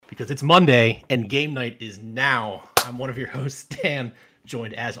because it's Monday and game night is now. I'm one of your hosts, Dan,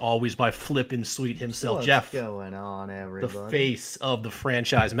 joined as always by flippin' sweet himself, What's Jeff, going on, the everybody? face of the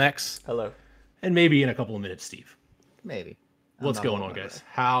franchise Mex, Hello. and maybe in a couple of minutes, Steve. Maybe. What's going on, guys?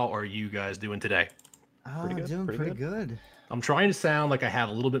 How are you guys doing today? Pretty good, Doing pretty pretty good. I'm trying to sound like I have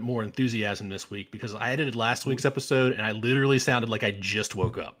a little bit more enthusiasm this week because I edited last week's episode and I literally sounded like I just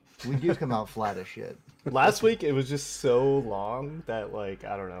woke up. We do come out flat as shit. Last week it was just so long that I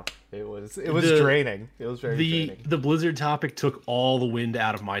don't know. It was draining. It was very draining. The Blizzard topic took all the wind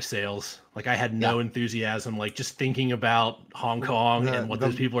out of my sails. Like I had no enthusiasm. Like just thinking about Hong Kong and what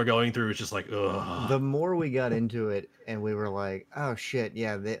those people are going through is just like, ugh. The more we got into it, and we were like, "Oh shit,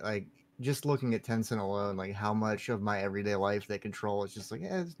 yeah." They like just looking at Tencent alone, like how much of my everyday life they control. It's just like,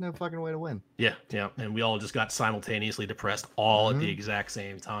 there's no fucking way to win Yeah, and we all just got simultaneously depressed all at the exact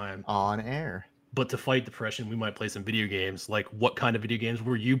same time. on air. But to fight depression, we might play some video games. Like, what kind of video games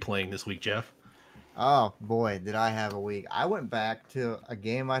were you playing this week, Jeff? Oh boy, did I have a week! I went back to a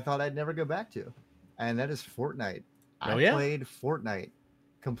game I thought I'd never go back to, and that is Fortnite. Oh, I yeah? played Fortnite,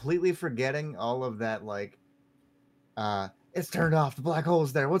 completely forgetting all of that. It's turned off. The black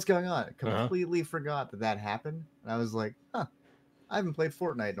hole's there. What's going on? Completely forgot that happened, and I was like, huh. I haven't played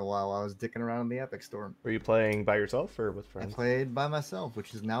Fortnite in a while. I was dicking around in the Epic Store. Were you playing by yourself or with I friends? played by myself,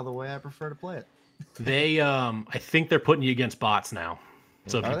 which is now the way I prefer to play it. They, I think they're putting you against bots now.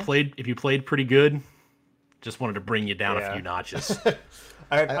 So Are if you played pretty good, just wanted to bring you down a Yeah. few notches.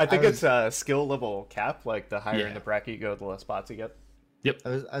 I think I it's a skill level cap. Like the higher Yeah. in the bracket you go, the less spots you get.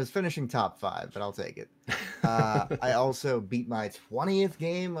 I was finishing top 5, but I'll take it. I also beat my 20th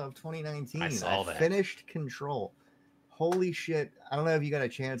game of 2019. I saw that. Finished Control. Holy shit. I don't know if you got a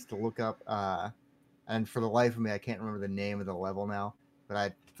chance to look up, and for the life of me, I can't remember the name of the level now, but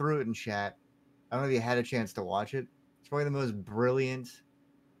I threw it in chat. I don't know if you had a chance to watch it. It's probably the most brilliant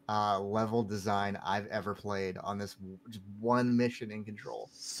level design I've ever played on this just one mission in Control.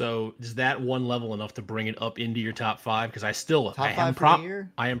 So is that one level enough to bring it up into your top 5? Because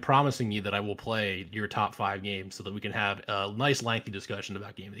I am promising you that I will play your top 5 games so that we can have a nice lengthy discussion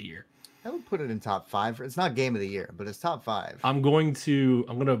about Game of the Year. I would put it in top 5. It's not Game of the Year, but it's top 5. I'm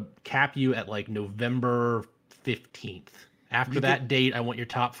gonna cap you at like November 15th. After that date, I want your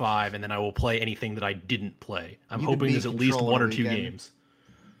top 5, and then I will play anything that I didn't play. I'm You hoping could there's beat at least Control one in or a two weekend. games.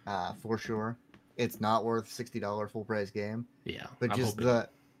 For sure. It's not worth $60 full price game, Yeah, but I'm just hoping.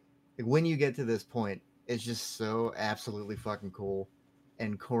 when you get to this point, it's just so absolutely fucking cool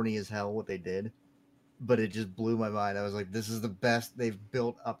and corny as hell what they did. But it just blew my mind. I was like, this is the best they've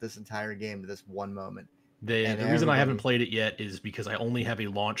built up this entire game to this one moment. The and reason I haven't everybody- played it yet is because I only have a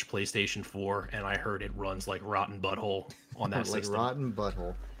launch PlayStation 4, and I heard it runs like rotten butthole on that Like system. rotten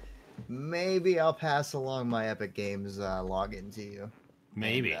butthole. Maybe I'll pass along my Epic Games login to you.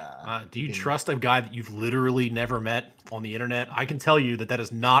 Maybe. And, Do you can- trust a guy that you've literally never met on the internet? I can tell you that that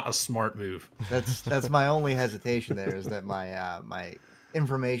is not a smart move. That's my only hesitation there is that my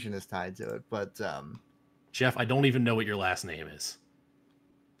information is tied to it. But Jeff, I don't even know what your last name is.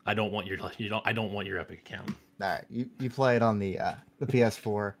 I don't want your Epic account. all right, you play it on the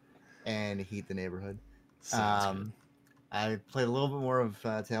PS4 and Heat the Neighborhood. Sounds good. I played a little bit more of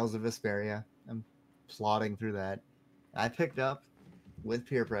Tales of Vesperia. I'm plodding through that. I picked up with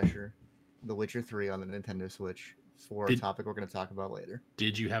peer pressure The Witcher 3 on the Nintendo Switch for a topic we're going to talk about later.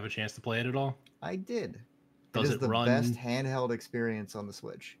 Did you have a chance to play it at all? I did. Does it is it the run? best handheld experience on the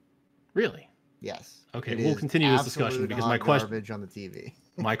Switch. Really? Yes. Okay, It we'll is continue this discussion absolute because hot my question, garbage on the TV.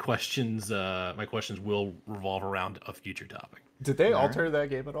 my questions will revolve around a future topic. Did they Alright. alter that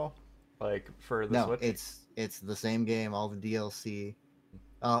game at all? Like for the No, Switch? it's the same game. All the DLC.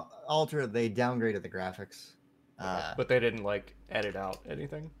 They downgraded the graphics. But they didn't like edit out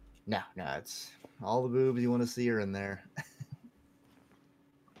anything. No, it's all the boobs you want to see are in there.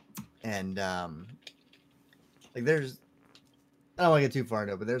 And like there's, I don't want to get too far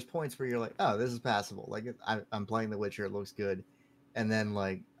into it, but there's points where you're like, oh, this is passable. Like I'm playing The Witcher, it looks good, and then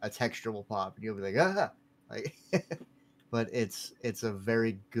like a texture will pop, and you'll be like, like. But it's a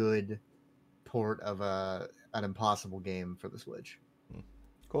very good port of an impossible game for the Switch.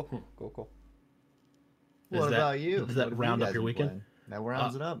 Cool. Cool. What about you? Does that What have you round up guys your been weekend? playing? That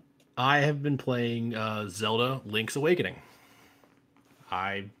rounds it up. I have been playing Zelda Link's Awakening.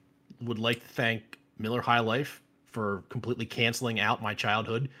 I would like to thank Miller High Life for completely canceling out my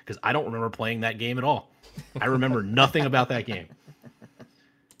childhood because I don't remember playing that game at all. I remember nothing about that game.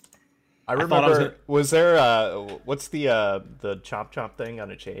 I thought I was remember. Was there what's the chomp chomp thing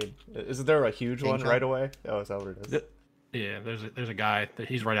on a chain? Isn't there a huge King one Chomp? right away? Oh, is that what it is? Yeah, there's a guy that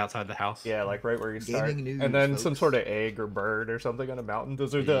he's right outside the house. Yeah, like right where you start. Gaming news, And then folks. some sort of egg or bird or something on a mountain.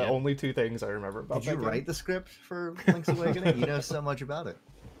 Those are the Yep. only two things I remember about Did you that game. write the script for Link's Awakening? You know so much about it.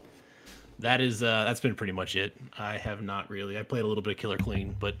 That's been pretty much it. I have not really. I played a little bit of Killer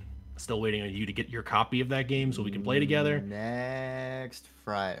Queen, but still waiting on you to get your copy of that game so we can play together. Next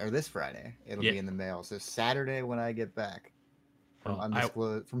Friday, or this Friday, it'll Yeah. be in the mail. So Saturday when I get back from Well,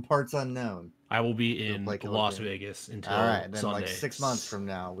 undisclosed, from parts unknown. I will be You'll in play Killer Las Queen. Vegas until All right, then Sunday. like 6 months from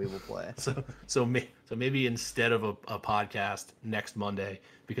now we will play. So maybe instead of a podcast next Monday,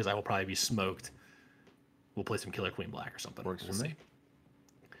 because I will probably be smoked, we'll play some Killer Queen Black or something. Works We'll for me. see.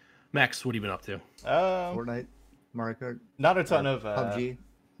 Max, what have you been up to? Fortnite, Mario Kart, Not a ton of PUBG.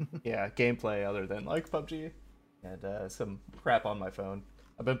 yeah, gameplay other than like PUBG and some crap on my phone.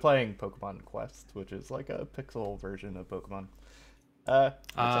 I've been playing Pokemon Quest, which is like a pixel version of Pokemon. I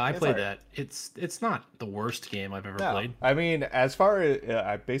it's played alright. that. It's not the worst game I've ever No, played. I mean, as far as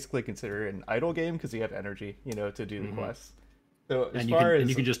I basically consider it an idle game because you have energy, to do the quests. So as And far as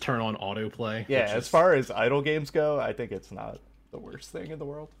you can just turn on autoplay. yeah, which as is- far as idle games go, I think it's not the worst thing in the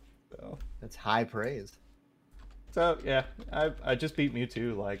world. That's high praise. So yeah, I just beat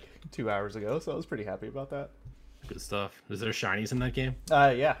Mewtwo like 2 hours ago, so I was pretty happy about that. good stuff. Is there shinies in that game?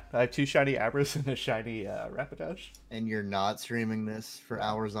 Yeah, I have 2 shiny Abras and a shiny Rapidash. And you're not streaming this for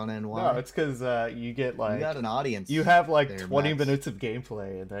hours on end. Why? No, it's because you get you like got an audience. you have like there, 20 Max. minutes of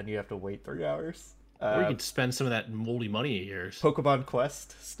gameplay, and then you have to wait 3 hours. Or you can spend some of that moldy money of yours. Pokemon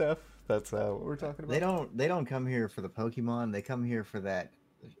Quest stuff. That's what we're talking about. They don't come here for the Pokemon. They come here for that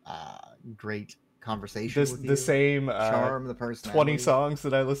great conversation with you. The same charm, the personality. 20 songs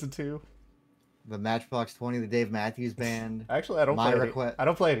that I listened to. The Matchbox 20, the Dave Matthews Band. Actually, I don't My play. request. I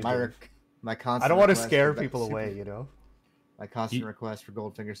don't play any. My constant. I don't want to request scare for people Super- away. My constant You- request for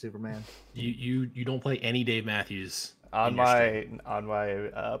Goldfinger Superman. You don't play any Dave Matthews On in your stream.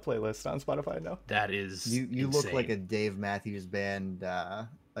 my playlist on Spotify. No. That is You look like a insane. Dave Matthews Band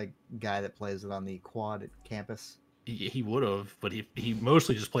like guy that plays it on the quad at campus. He would have, but he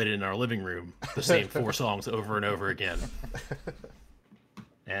mostly just played it in our living room, the same 4 songs over and over again.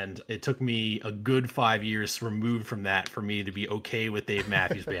 And it took me a good 5 years removed from that for me to be okay with Dave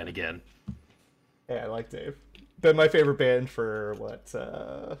Matthews Band again. Yeah, I like Dave. Been my favorite band for what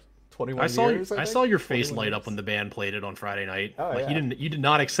 21 I saw years. I think? saw your face 21 light up years. when the band played it on Friday night. Oh, like yeah. you did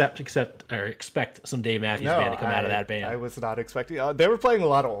not expect some Dave Matthews No, Band to come out of that band. I was not expecting. They were playing a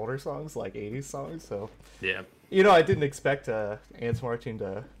lot of older songs, like 80s songs. So Yeah. I didn't expect Ants Martin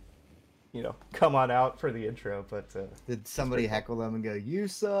to, come on out for the intro, but Did somebody heckle them and go, "You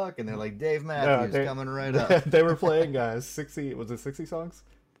suck"? And they're like, "Dave no, Matthews they- coming right up." they were playing 60. Was it 60 songs?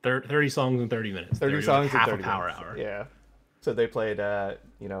 30 songs in 30 minutes. 30 They were doing songs half in 30 a power minutes. hour. Yeah. So they played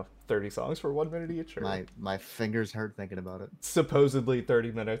 30 songs for 1 minute each. Or My fingers hurt thinking about it. supposedly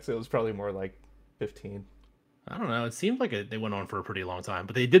 30 minutes. It was probably more like 15. I don't know. It seemed like they went on for a pretty long time,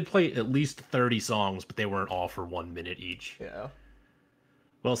 but they did play at least 30 songs, but they weren't all for 1 minute each. Yeah.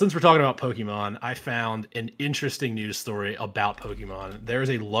 Well, since we're talking about Pokemon, I found an interesting news story about Pokemon. There's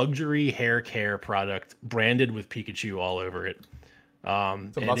a luxury hair care product branded with Pikachu all over it. So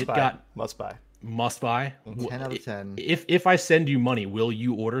And must it buy. got Must buy. must buy. 10 out of 10. If I send you money, will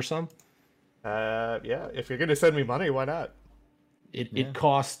you order some? Yeah. If you're gonna send me money, why not? It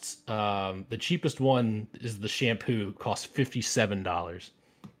costs the cheapest one is the shampoo, costs $57.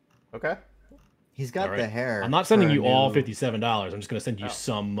 Okay. He's got All the right. hair. I'm not sending for a you all new- $57. I'm just gonna send you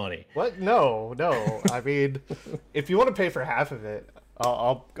some money. What? No. I mean, if you want to pay for half of it,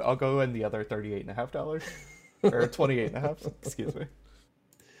 I'll go in the other $38.50 or 28.5. Excuse me.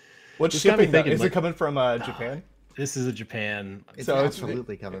 What's Just got me shipping? Though? thinking, Is it like- coming from Japan? This is a Japan. It's So it's-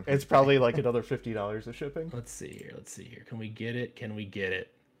 absolutely coming. From It's probably like another $50 of shipping. Let's see here. Can we get it?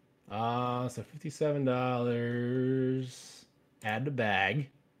 So $57. Add to bag.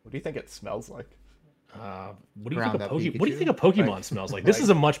 What do you think it smells like? What do you Ground think a up What do you Pikachu? think a Pokemon smells like? This is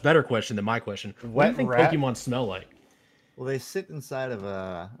a much better question than my question. What do Wet you think rat? Pokemon smell like? Well, they sit inside of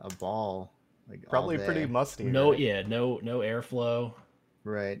a ball. Like Probably all pretty day. musty. No, right? yeah, no airflow.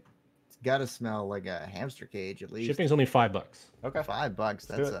 Right. It's got to smell like a hamster cage at least. Shipping's only $5. Okay. $5. Let's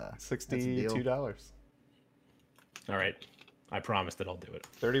That's do it. a $62. All right, I promise that I'll do it.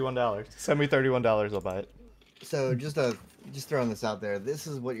 $31. Send me $31. I'll buy it. So just throwing this out there. This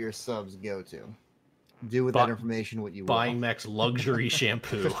is what your subs go to. Do with Bu- that information what you Buying will. Max luxury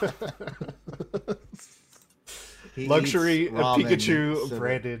shampoo. He Luxury eats ramen, Pikachu so that-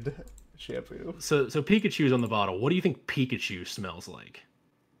 branded shampoo. So Pikachu's on the bottle. What do you think Pikachu smells like?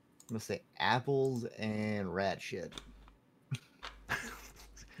 I'm gonna say apples and rat shit.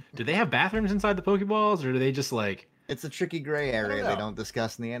 Do they have bathrooms inside the Pokeballs, or do they just like? It's a tricky gray area they know. don't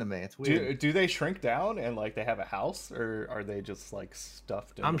discuss in the anime. It's weird. Do they shrink down and like they have a house, or are they just like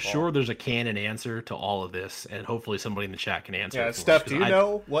stuffed in I'm the sure vault? there's a canon answer to all of this, and hopefully somebody in the chat can answer. Yeah, it for us, Steph, 'cause do you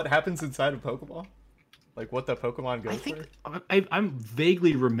know what happens inside of Pokeball? Like what the Pokemon goes I think through? I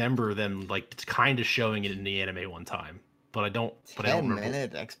vaguely remember them like kind of showing it in the anime one time, but I don't. But I don't 10 remember.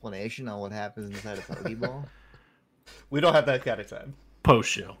 minute explanation on what happens inside a Pokeball. We don't have that kind of time. Post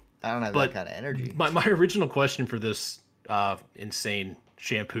show. I don't have But that kind of energy. My original question for this insane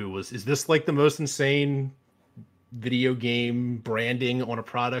shampoo was: is this like the most insane video game branding on a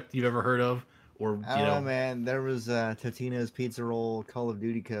product you've ever heard of? Or I don't know, man. There was Totino's Pizza Roll Call of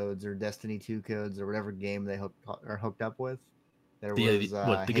Duty codes or Destiny 2 codes or whatever game they are hooked up with. There was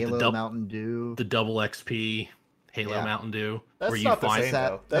to get Halo Mountain Dew. the double XP Halo Yeah. Mountain Dew, That's where you not the find same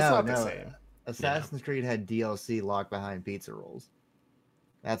though. That's not the same. Assassin's Creed had DLC locked behind pizza rolls.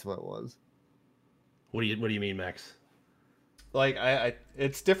 That's what it was. what do you mean, Max? Like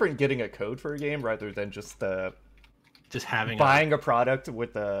it's different getting a code for a game rather than just the Just having buying a product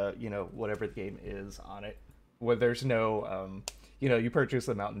with the whatever the game is on it, where there's no you purchase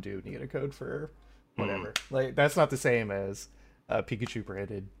a Mountain Dew and you get a code for whatever. Like that's not the same as Pikachu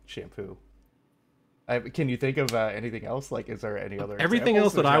branded shampoo. Can you think of anything else? Like, is there any other? everything examples?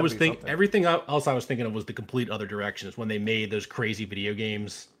 else that There's I gotta was be thinking. something. Everything else I was thinking of was the complete other directions when they made those crazy video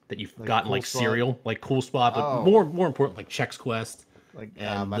games that you've Like gotten Cool like Spot? Cereal, like Cool Spot, but Oh. more important, like Chex Quest, Like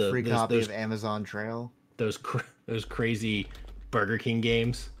And my the- free those- copy those- of Amazon Trail. those crazy Burger King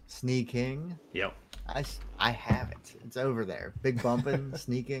games. Sneaking. Yep. I have it. It's over there. Big bumping,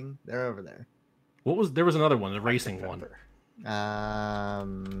 sneaking. They're over there. There was another one, the racing one.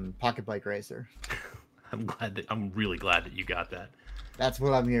 Pocket Bike Racer. I'm really glad that you got that. That's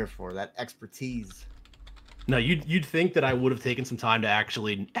what I'm here for. That expertise. No, you'd think that I would have taken some time to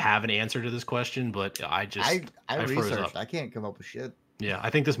actually have an answer to this question, but I froze researched. up. I can't come up with shit. Yeah, I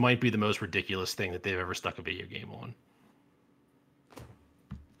think this might be the most ridiculous thing that they've ever stuck a video game on.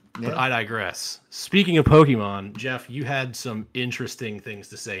 But Yeah. I digress. Speaking of Pokemon, Jeff, you had some interesting things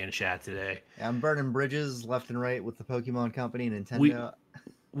to say in chat today. I'm burning bridges left and right with the Pokemon Company and Nintendo.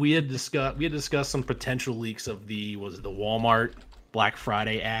 We had discussed some potential leaks of the Walmart Black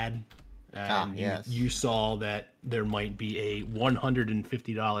Friday ad. And yes. you saw that there might be a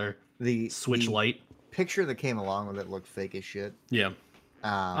 $150 The Switch the Lite. picture that came along with it looked fake as shit. Yeah,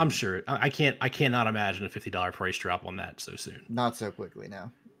 I'm I'm sure. I cannot imagine a $50 price drop on that so soon. not so quickly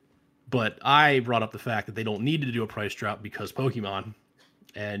now. But I brought up the fact that they don't need to do a price drop because Pokemon,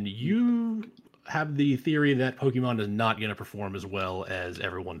 and you have the theory that Pokemon is not going to perform as well as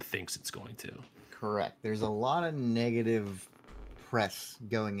everyone thinks it's going to. Correct. There's a lot of negative press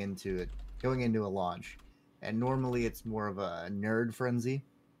going into a launch, and normally it's more of a nerd frenzy.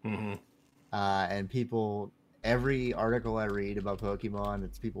 Hmm. And people, every article I read about Pokemon,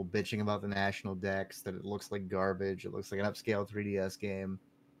 it's people bitching about the national dex, that it looks like garbage, it looks like an upscale 3DS game.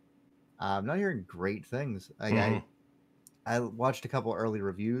 I'm not hearing great things. Like Mhm. I watched a couple early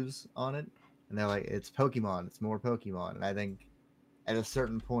reviews on it, and they're like, it's Pokemon, it's more Pokemon. And I think at a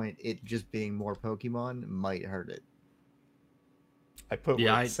certain point, it just being more Pokemon might hurt it. I put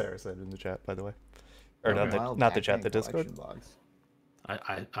Yeah, what Sarah said in the chat, by the way, or Okay. not the chat, the Discord. Box.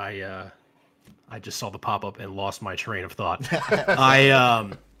 I just saw the pop up and lost my train of thought.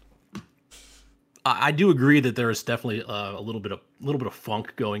 I do agree that there is definitely a little bit of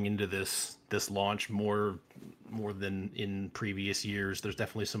funk going into this launch more than in previous years. There's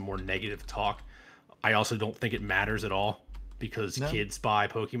definitely some more negative talk. I also don't think it matters at all because No. kids buy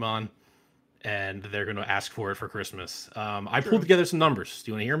Pokemon and they're going to ask for it for Christmas. I pulled together some numbers.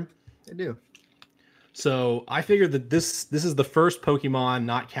 Do you want to hear them? I do. So I figured that this is the first Pokemon,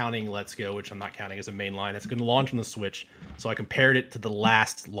 not counting Let's Go, which I'm not counting as a main line, that's going to launch on the Switch. So I compared it to the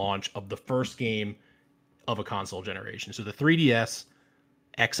last launch of the first game of a console generation. So the 3DS,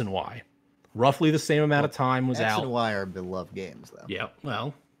 X and Y, roughly the same amount of time was X out. and Y are beloved games, though. Yeah,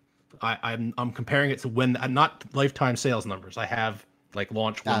 well, I'm comparing it to when, not lifetime sales numbers. I have like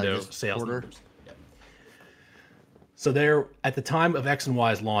launch window just sales quarter? numbers. Yeah. So there, at the time of X and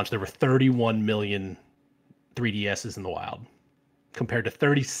Y's launch, there were 31 million 3DSs in the wild, compared to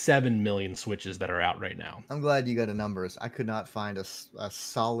 37 million Switches that are out right now. I'm glad you got a numbers. I could not find a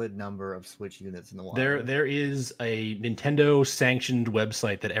solid number of Switch units in the wild. There is a Nintendo sanctioned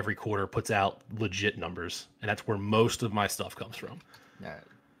website that every quarter puts out legit numbers, and that's where most of my stuff comes from. All right.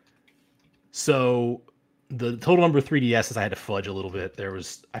 So the total number of 3DSs I had to fudge a little bit.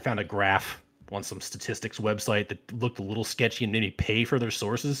 I found a graph on some statistics website that looked a little sketchy and made me pay for their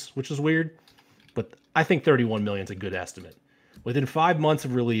sources, which is weird. But I think 31 million is a good estimate. Within 5 months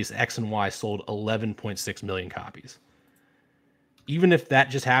of release, X and Y sold 11.6 million copies. Even if that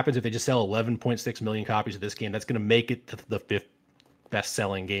just happens, if they just sell 11.6 million copies of this game, that's going to make it the fifth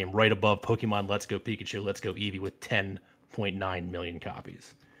best-selling game, right above Pokemon Let's Go Pikachu, Let's Go Eevee with 10.9 million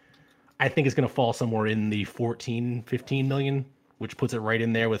copies. I think it's going to fall somewhere in the 14, 15 million, which puts it right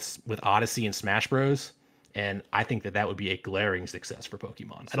in there with Odyssey and Smash Bros. And I think that would be a glaring success for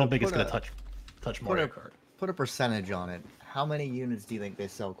Pokemon. I don't think it's going to touch Mario Kart. Put a percentage on it. How many units do you think they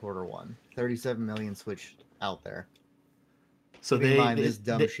sell quarter one? 37 million Switch out there. So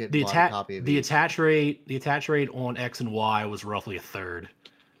the attach rate on X and Y was roughly a third.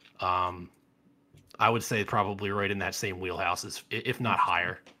 I would say probably right in that same wheelhouse, if not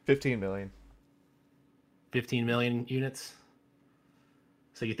higher. 15 million. 15 million units.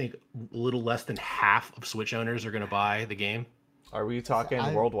 So you think a little less than half of Switch owners are going to buy the game? Are we talking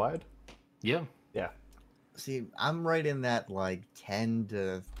worldwide? Yeah. Yeah. See, I'm right in that like 10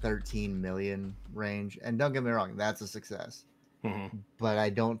 to 13 million range. And don't get me wrong, that's a success. Mm-hmm. But I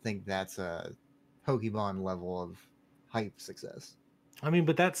don't think that's a Pokemon level of hype success. I mean,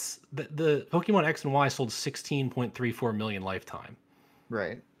 but that's the Pokemon X and Y sold 16.34 million lifetime.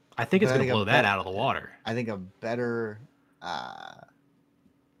 Right. I think it's going to blow that out of the water. I think a better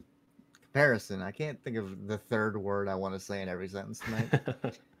comparison, I can't think of the third word I want to say in every sentence tonight,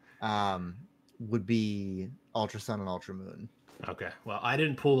 would be Ultra Sun and Ultra Moon. Okay. Well, I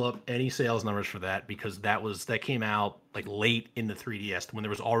didn't pull up any sales numbers for that because that came out like late in the 3DS when there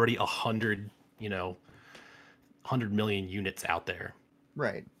was already 100 million units out there.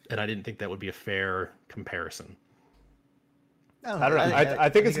 Right. And I didn't think that would be a fair comparison. I don't know. I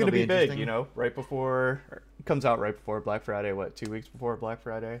think it's going to be big, right before, it comes out right before Black Friday, 2 weeks before Black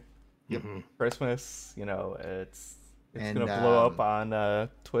Friday? Yep. Christmas, it's going to blow up on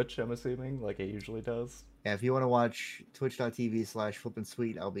Twitch, I'm assuming, like it usually does. Yeah, if you want to watch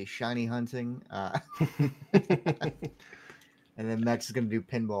twitch.tv/flippandsweet, I'll be shiny hunting. And then Max is going to do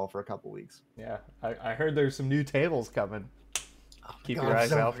pinball for a couple weeks. Yeah, I heard there's some new tables coming. Keep your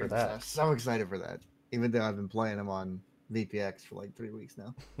eyes out for that. I'm so excited for that, even though I've been playing them on VPX for like 3 weeks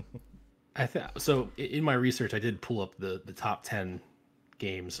now. So in my research, I did pull up the top 10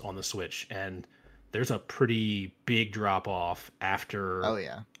 games on the Switch, and there's a pretty big drop off after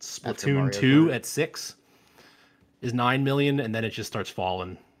Splatoon 2 at 6 is 9 million, and then it just starts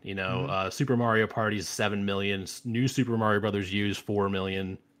falling. Super Mario Party is 7 million. New Super Mario Brothers U is 4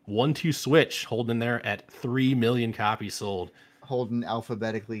 million. 1-2 Switch holding there at 3 million copies sold. Holding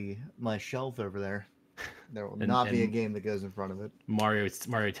alphabetically my shelf over there. There will not be a game that goes in front of it. Mario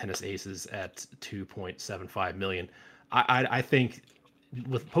Tennis Aces at 2.75 million. I think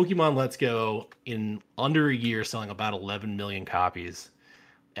with Pokemon Let's Go in under a year selling about 11 million copies,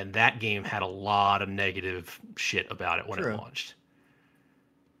 and that game had a lot of negative shit about it when it launched.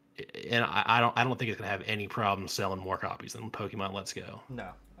 And I don't think it's gonna have any problem selling more copies than Pokemon Let's Go.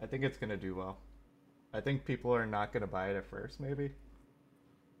 No, I think it's gonna do well. I think people are not gonna buy it at first, maybe.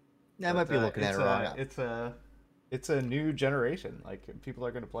 Yeah, I might be looking at it wrong. It's a new generation. Like people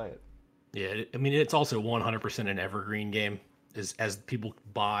are gonna play it. Yeah, I mean it's also 100% an evergreen game. As people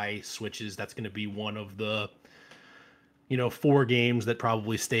buy Switches, that's going to be one of the 4 games that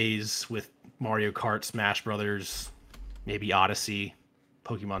probably stays with Mario Kart, Smash Brothers, maybe Odyssey.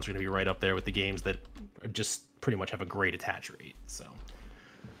 Pokemon's going to be right up there with the games that just pretty much have a great attach rate. So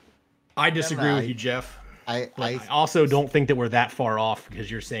I disagree with you, Jeff. I also don't think that we're that far off because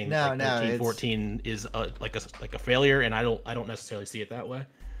you're saying 14 is like a failure, and I don't necessarily see it that way.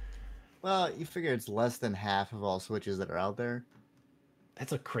 Well, you figure it's less than half of all Switches that are out there.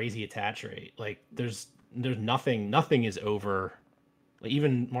 That's a crazy attach rate. Like there's nothing is over. Like,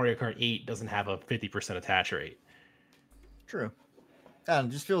 even Mario Kart 8 doesn't have a 50% attach rate. True. It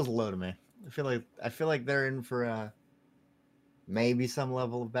just feels low to me. I feel like they're in for maybe some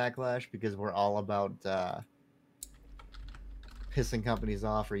level of backlash because we're all about pissing companies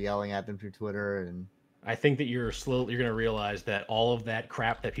off or yelling at them through Twitter. And I think that you're going to realize that all of that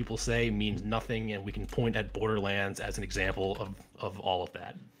crap that people say means nothing, and we can point at Borderlands as an example of all of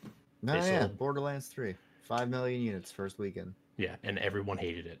that. Borderlands 3, 5 million units first weekend. Yeah, and everyone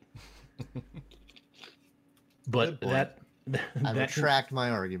hated it. But I retract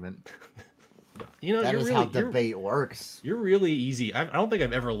my argument. That is how debate works. You're really easy. I don't think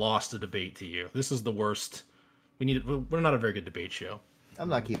I've ever lost a debate to you. This is the worst. We're not a very good debate show. I'm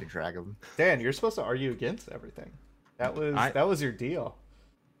not keeping track of them. Dan, you're supposed to argue against everything. That was your deal.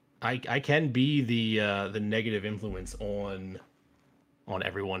 I can be the negative influence on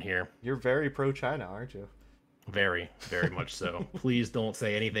everyone here. You're very pro China, aren't you? Very, very much so. Please don't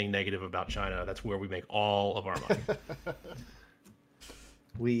say anything negative about China. That's where we make all of our money.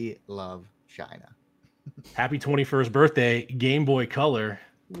 We love China. Happy 21st birthday, Game Boy Color.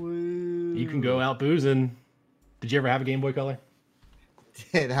 Woo. You can go out boozing. Did you ever have a Game Boy Color?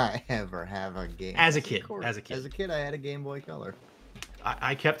 Did I ever have a game? As a Of kid, course. as a kid. As a kid, I had a Game Boy Color.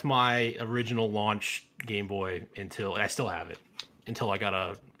 I kept my original launch Game Boy and I still have it, until I got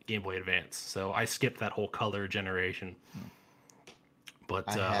a Game Boy Advance. So I skipped that whole color generation. But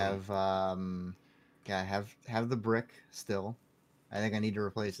I have the brick still. I think I need to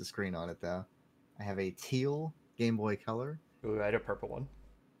replace the screen on it though. I have a teal Game Boy Color. Ooh, I had a purple one.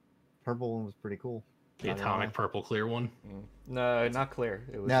 Purple one was pretty cool. the Not gonna atomic lie. purple clear one. No, not clear.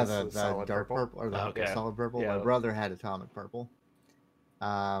 It was No, just a the solid dark purple, or the Okay. solid purple. Yeah. My brother had atomic purple.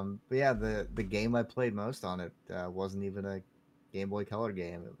 But yeah, the game I played most on it wasn't even a Game Boy Color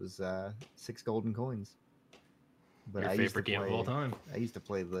game. It was 6 golden coins. But Your I used to favorite game of all play- time. I used to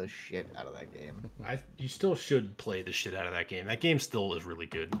play the shit out of that game. You still should play the shit out of that game. That game still is really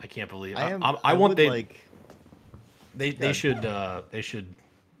good. I can't believe. I want would they they Good. should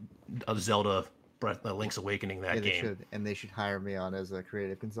Zelda Link's Awakening that yeah, they game. should, and they should hire me on as a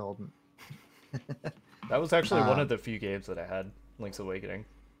creative consultant. That was actually one Um, of the few games that I had, Link's Awakening,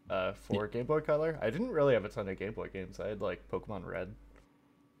 for Game Boy Color. I didn't really have a ton of Game Boy games. I had like Pokemon Red.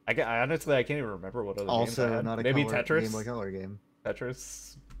 I honestly can't even remember what other games I Also, had. not a Maybe color, Tetris. Game Boy Color game.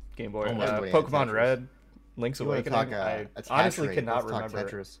 Tetris, Game Boy, Almost everybody had Pokemon Tetris. Red, Link's You wanna Awakening. talk, I attach honestly rate, cannot let's talk remember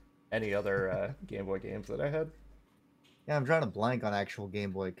Tetris. any other Game Boy games that I had. Yeah, I'm drawing a blank on actual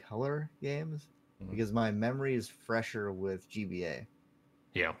Game Boy Color games Mhm. because my memory is fresher with GBA.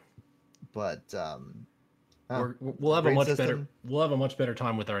 Yeah, But we'll have a great much system. better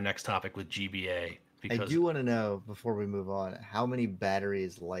time with our next topic with GBA I because do want to know before we move on how many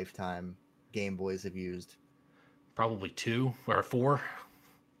batteries lifetime Game Boys have used. probably 2 or 4.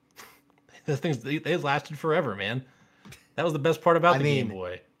 The things they lasted forever, man. That was the best part about I the mean, Game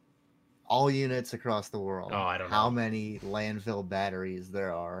Boy. All units across the world. Oh, I don't how know. many landfill batteries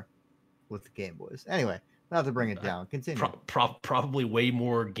there are with the Game Boys. Anyway, not to bring it down. Continue. Probably way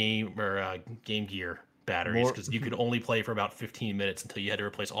more Game Gear batteries More- because you could only play for about 15 minutes until you had to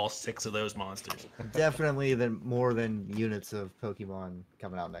replace all 6 of those monsters. Definitely more than units of Pokemon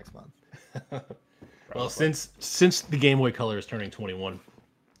coming out next month. Well, since the Game Boy Color is turning 21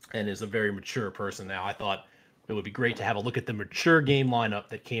 and is a very mature person now, I thought it would be great to have a look at the mature game lineup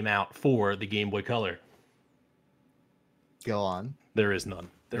that came out for the Game Boy Color. Go on. There is none.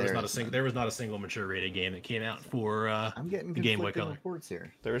 There was There is not a single mature rated game that came out for I'm getting the Game Boy conflicting Color. reports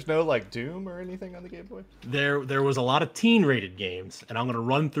here. There's no like Doom or anything on the Game Boy. There was a lot of teen rated games, and I'm going to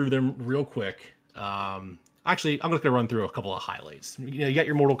run through them real quick. Actually, I'm just going to run through a couple of highlights. You got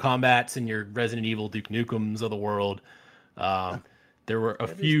your Mortal Kombats and your Resident Evil Duke Nukems of the world. There were a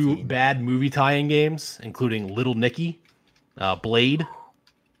That is few teen. bad movie tie-in games, including Little Nicky, Blade,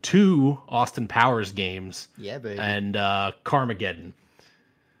 2 Austin Powers games, Yeah, baby. and Carmageddon.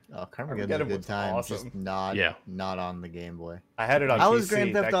 Oh, Carmageddon's a Carmageddon good was time. awesome. Just not Yeah. not on the Game Boy. I had it on How PC. was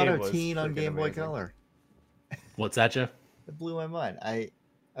Grand Theft That game Auto was Teen on freaking Game Boy amazing. Color? What's that, Jeff? It blew my mind. I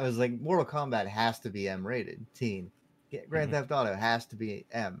was like, Mortal Kombat has to be M rated. Teen. Grand Mhm. Theft Auto has to be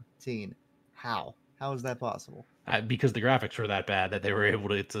M. Teen. How? How is that possible? Because the graphics were that bad that they were able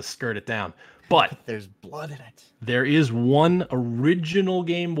to skirt it down. But There's blood in it. there is one original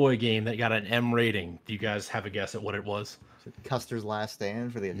Game Boy game that got an M rating. Do you guys have a guess at what it was? Is it Custer's Last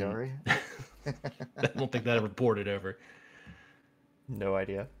Stand for the Atari? I don't think that ever ported over. No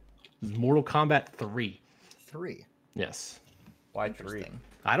idea. It was Mortal Kombat 3. 3. Yes. Why 3? Interesting.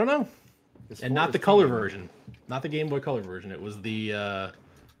 I don't know. 'Cause And 4 not is the color teen. version. Not the Game Boy Color version. It was the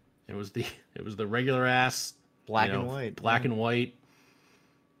regular ass Black and white. Black yeah. and white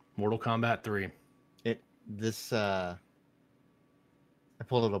Mortal Kombat 3. I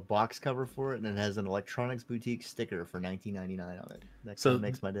pulled out a box cover for it, and it has an Electronics Boutique sticker for $19.99 on it. That So kinda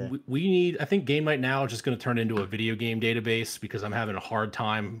makes my day. we need. I think Game Night Now is just going to turn into a video game database because I'm having a hard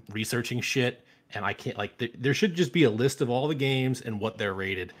time researching shit, and I can't there should just be a list of all the games and what they're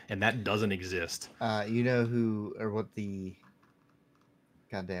rated, and that doesn't exist. You know who or what the?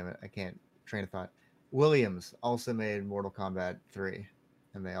 God damn it! I can't train of thought. Williams also made Mortal Kombat 3,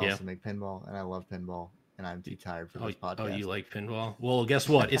 and they also Yeah. make pinball, and I love pinball, and I'm too tired for this Oh, podcast. you like pinball? Well, guess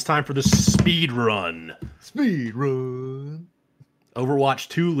what? It's time for the speed run. Speed run. Overwatch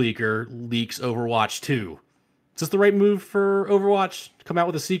 2 leaker leaks Overwatch 2. Is this the right move for Overwatch to come out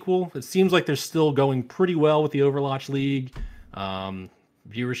with a sequel? It seems like they're still going pretty well with the Overwatch League.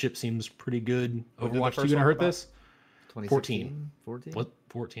 Viewership seems pretty good. When did the Overwatch 2 first gonna one hurt come out? this? 2016? 14? What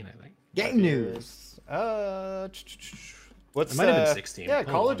 14? I think Game news. What's It might have been 16. Yeah, Hold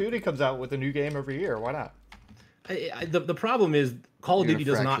Call on. of Duty comes out with a new game every year. Why not? the problem is Call of You're Duty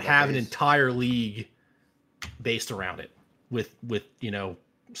gonna does not fracture that have an base. entire league based around it with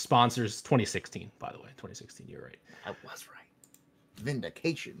sponsors. 2016, by the way, 2016. You're right. I was right.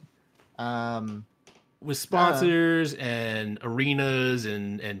 Vindication. Um, With sponsors and arenas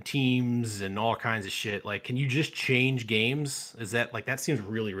and teams and all kinds of shit. Like, can you just change games? Is that that seems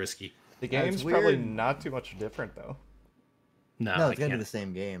really risky? The That's game's probably weird. not too much different though. No, no, I it's gonna be can't. the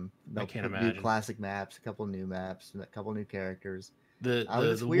same game. They'll can't do imagine. classic maps, a couple new maps, a couple new characters. The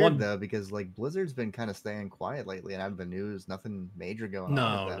It's weird though because like Blizzard's been kind of staying quiet lately, and out of the news, nothing major going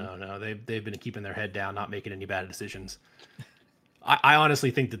on with them. No. They've been keeping their head down, not making any bad decisions. I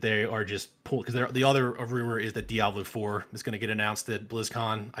honestly think that they are just because the other rumor is that Diablo 4 is going to get announced at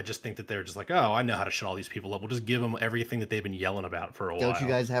BlizzCon. I just think that they're just like, oh, I know how to shut all these people up. We'll just give them everything that they've been yelling about for a while. Don't you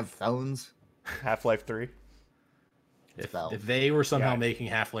guys have phones? Half-Life 3. If Valve. they were somehow Yeah. making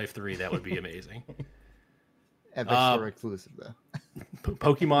Half-Life 3, that would be amazing. Epic Store exclusive though.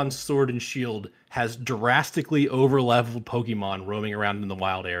 Pokemon Sword and Shield has drastically over-leveled Pokemon roaming around in the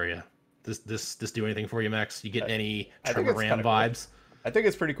wild area. This do anything for you, Max? You get any I think it's Tremoran kinda cool. vibes? I think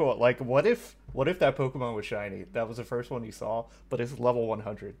it's pretty cool. Like, what if that Pokemon was shiny? That was the first one you saw, but it's level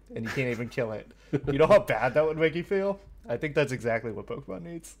 100, and you can't even kill it. You know how bad that would make you feel? I think that's exactly what Pokemon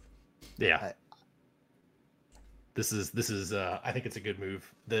needs. Yeah. This is I think it's a good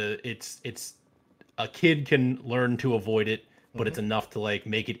move. It's a kid can learn to avoid it, but it's enough to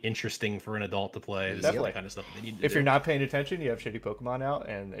make it interesting for an adult to play. This is Definitely. the kind of stuff they need to If do. you're not paying attention, you have shitty Pokemon out,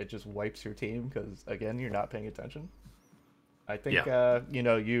 and it just wipes your team because again, you're not paying attention. I think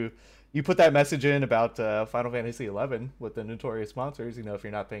you put that message in about Final Fantasy 11 with the notorious sponsors. If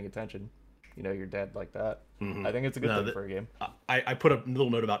you're not paying attention, you're dead like that. I think it's a good thing for a game. I put a little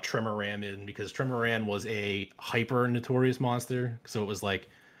note about Tremoran in because Tremoran was a hyper notorious monster, so it was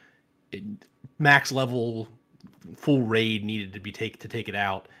max level full raid needed to be to take it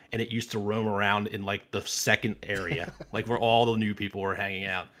out, and it used to roam around in the second area, where all the new people were hanging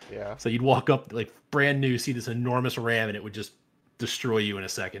out. Yeah. So you'd walk up brand new, see this enormous ram, and it would just destroy you in a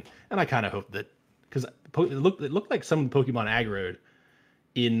second. And I kind of hope that because it looked like some Pokemon aggroed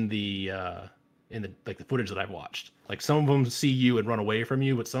in the the footage that I've watched. Some of them see you and run away from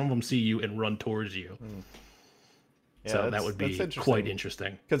you, but some of them see you and run towards you. Yeah, So that would be quite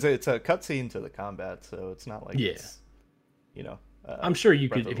interesting. Because it's a cutscene to the combat, so it's not like Yeah. it's, I'm sure you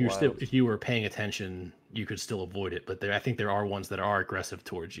Breath could, of the Wild. if you were paying attention, you could still avoid it. But I think there are ones that are aggressive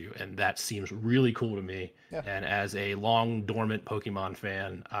towards you, and that seems really cool to me. Yeah. And as a long dormant Pokemon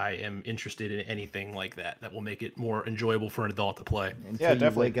fan, I am interested in anything like that that will make it more enjoyable for an adult to play. Until you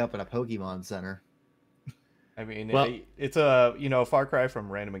definitely. wake up in a Pokemon Center. I mean, Well- it's a far cry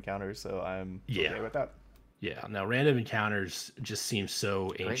from random encounters, so I'm Yeah. okay with that. Yeah. Now, random encounters just seem so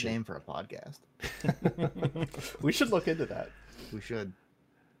Great ancient. name for a podcast. We should look into that. We should.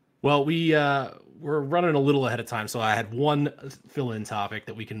 Well, we're running a little ahead of time, so I had one fill-in topic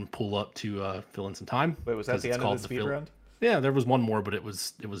that we can pull up to fill in some time. Wait, was that 'cause the it's end called of the speed fill- round? Yeah, there was one more, but it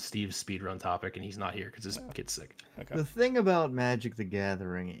was Steve's speed run topic, and he's not here because his kid's sick. Okay. The thing about Magic the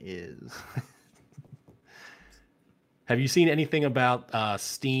Gathering is Have you seen anything about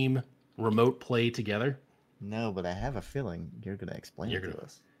Steam remote play together? no, but I have a feeling you're gonna explain You're it to gonna-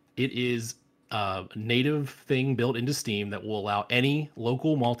 us. It is a native thing built into Steam that will allow any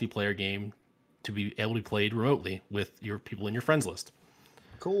local multiplayer game to be able to be played remotely with your people in your friends list.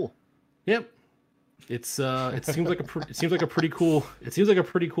 Cool. Yep. It seems like a pretty cool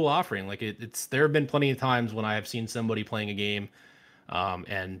offering. There have been plenty of times when I have seen somebody playing a game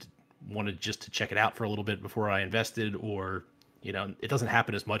and wanted just to check it out for a little bit before I invested, or it doesn't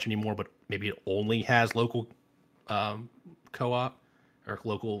happen as much anymore, but maybe it only has local co-op or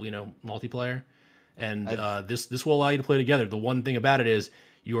local multiplayer, and this will allow you to play together. The one thing about it is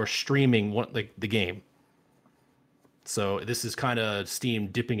you are streaming the game. So this is kind of Steam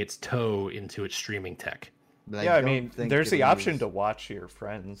dipping its toe into its streaming tech. But Yeah, I don't mean, think there's the it'll option use- to watch your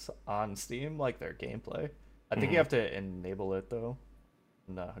friends on Steam, their gameplay. I think you have to enable it though.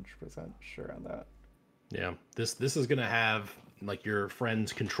 I'm not 100% sure on that. Yeah, this is gonna have your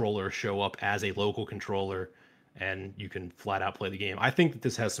friend's controller show up as a local controller, and you can flat out play the game. I think that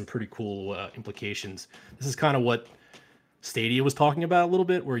this has some pretty cool implications. This is kind of what Stadia was talking about a little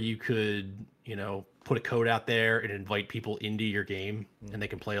bit, where you could put a code out there and invite people into your game, and they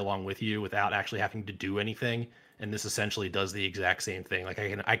can play along with you without actually having to do anything. And this essentially does the exact same thing.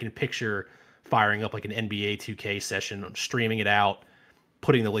 I can picture firing up an NBA 2K session, streaming it out,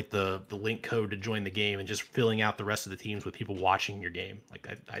 putting the link code to join the game, and just filling out the rest of the teams with people watching your game.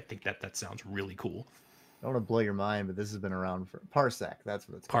 I think that sounds really cool. I don't want to blow your mind, but this has been around for Parsec. That's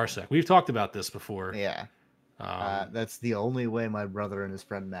what it's called. Parsec. We've talked about this before. Yeah. That's the only way my brother and his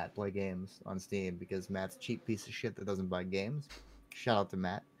friend Matt play games on Steam because Matt's a cheap piece of shit that doesn't buy games. Shout out to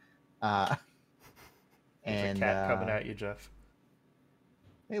Matt. Uh, There's and a cat coming at you, Jeff.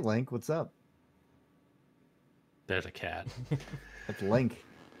 hey, Link, what's up? There's a cat. That's Link.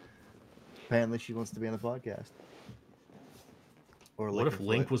 Apparently, she wants to be on the podcast. Or What if Lickety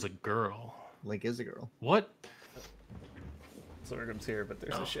Link Foot. was a girl? Link is a girl. What? Sorghum's here, but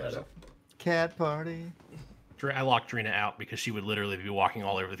there's Oh, a shadow. Cat party. I locked Drina out because she would literally be walking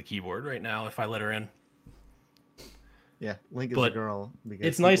all over the keyboard right now if I let her in. Yeah, Link is But a girl. Because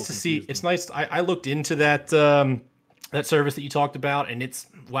It's nice people to see. confuse It's them. nice. I looked into that that service that you talked about, and it's,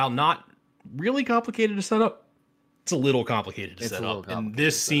 while not really complicated to set up, it's a little complicated to It's a set little up. And complicated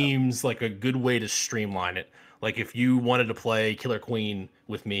this to set up. seems like a good way to streamline it. Like if you wanted to play Killer Queen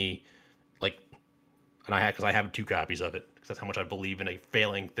with me, like, and because I have 2 copies of it, because that's how much I believe in a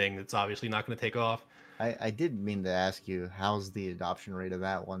failing thing that's obviously not going to take off. I did mean to ask you, how's the adoption rate of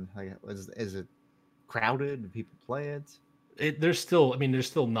that one? Like, is it crowded? Do people play it? There's still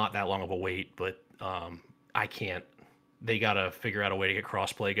not that long of a wait, but I can't. They gotta figure out a way to get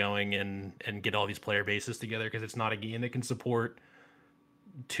crossplay going and get all these player bases together, because it's not a game that can support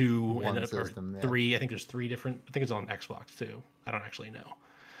 2 One or system, yeah. 3. I think there's 3 different. I think it's on Xbox too. I don't actually know,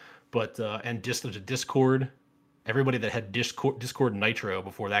 but and just there's a Discord. Everybody that had Discord Nitro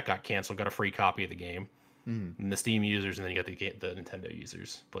before that got canceled got a free copy of the game. Mhm. And the Steam users, and then you got the Nintendo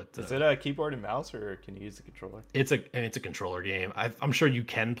users. But Is it a keyboard and mouse, or can you use the controller? it's a controller game. I'm sure you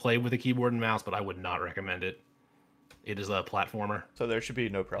can play with a keyboard and mouse, but I would not recommend it. It is a platformer. So there should be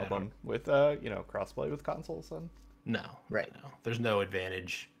no problem with crossplay with consoles then. No, Right. no. There's no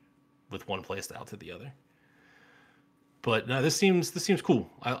advantage with one playstyle to the other. But no, this seems cool.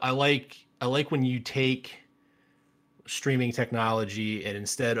 I like when you take streaming technology and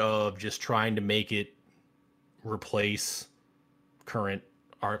instead of just trying to make it replace current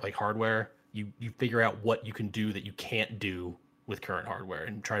hardware, you figure out what you can do that you can't do with current hardware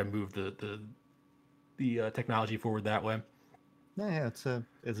and try to move the technology forward that way. Yeah, it's a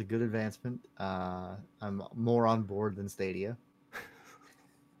good advancement. I'm more on board than Stadia.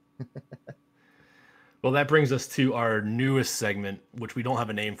 Well, that brings us to our newest segment, which we don't have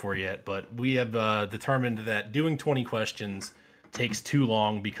a name for yet, but we have determined that doing 20 questions takes too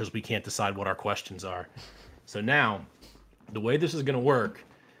long because we can't decide what our questions are. So now, the way this is going to work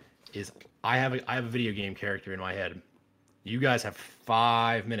is I have a video game character in my head. You guys have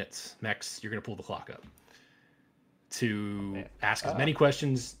 5 minutes. Max, you're going to pull the clock up to ask as many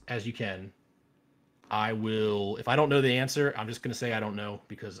questions as you can. I will, if I don't know the answer, I'm just going to say I don't know,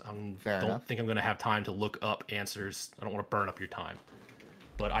 because I Fair don't enough. think I'm going to have time to look up answers. I don't want to burn up your time.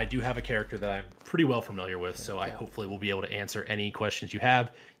 But I do have a character that I'm pretty well familiar with, so I hopefully will be able to answer any questions you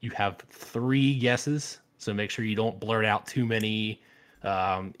have. You have 3 guesses, so make sure you don't blurt out too many,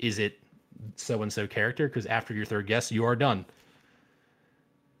 is it so-and-so character, because after your 3rd guess, you are done.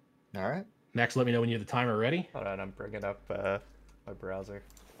 All right. Max, let me know when you have the timer ready. Hold on, I'm bringing up my browser.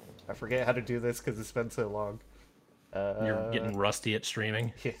 I forget how to do this because it's been so long. You're getting rusty at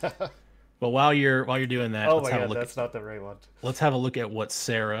streaming. Yeah. Well, while you're doing that, Oh let's my have a god, look. that's not the right one. Let's have a look at what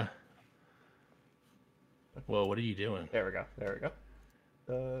Sarah. Whoa, what are you doing? There we go. There we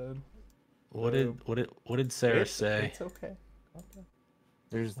go. What did Sarah say? It's okay. Okay.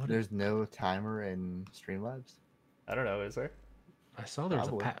 There's no timer in Streamlabs. I don't know. Is there? I saw there was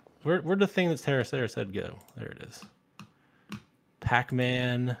Probably. a where'd the thing that Sarah said go? There it is.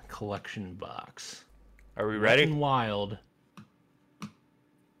 Pac-Man collection box. Are we Wet ready? n Wild.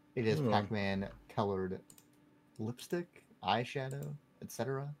 It is Hmm. Pac-Man colored lipstick, eyeshadow,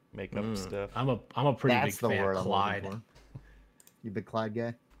 etc. Makeup stuff. I'm a pretty That's the big fan word of I'm looking Clyde. for. You big Clyde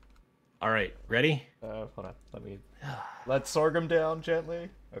guy? All right, ready? Hold on. Let sorghum down gently.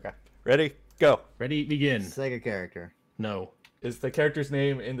 Okay. Ready? Go. Ready, begin. Sega character. No. Is the character's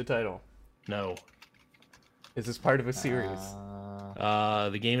name in the title? No. Is this part of a series?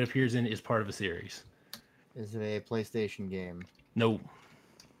 The game it appears in is part of a series. Is it a PlayStation game? No.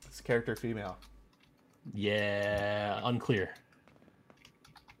 Is the character female? Yeah, unclear.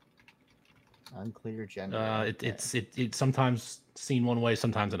 Unclear gender. It's sometimes seen one way,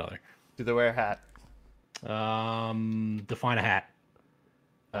 sometimes another. Do they wear a hat? Define a hat.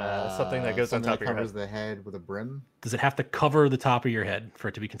 Something that goes on something top that of your covers head. the head with a brim. Does it have to cover the top of your head for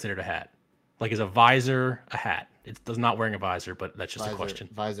it to be considered a hat? Like, is a visor a hat? It does not wearing a visor, but that's just a question.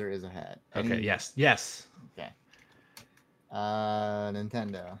 Visor is a hat. Okay, Any- yes. Okay.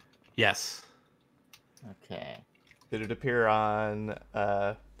 Nintendo. Yes. Okay. Did it appear on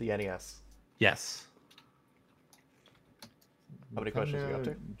the NES? Yes. How many questions are we up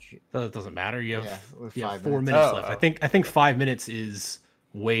to? That doesn't matter. You have, Yeah, with you have 5 4 minutes. minutes Oh, left. oh. I think 5 minutes is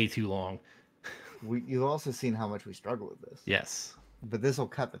way too long. You've also seen how much we struggle with this. Yes. But this will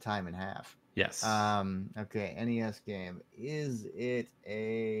cut the time in half. Yes. Okay, NES game. Is it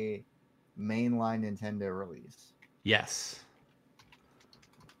a mainline Nintendo release? Yes.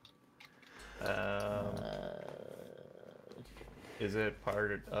 Is it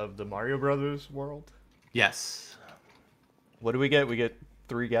part of the Mario Brothers world? Yes. What do we get? We get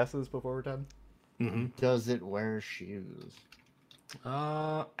 3 guesses before we're done. Mm-hmm. Does it wear shoes?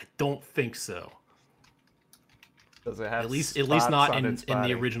 I don't think so. Does it have At least spots not on in its the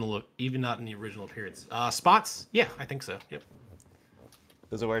body? original, even not in the original appearance. Spots? Yeah, I think so. Yep.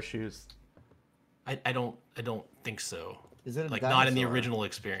 Does it wear shoes? I don't think so. Is it a Like not in the dinosaur? original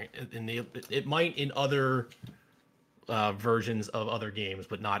experience. It might in other versions of other games,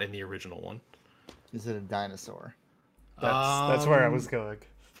 but not in the original one. Is it a dinosaur? That's where I was going.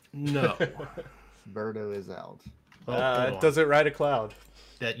 No. Birdo is out. Oh, hold on. Does it ride a cloud?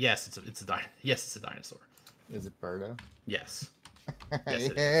 Yes, it's a dinosaur. Is it Birdo? Yes. Yes,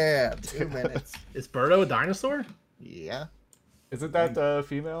 it is. Yeah, 2 minutes. Is Birdo a dinosaur? Yeah. Isn't that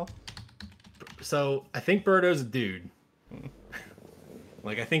female? So I think Birdo's a dude.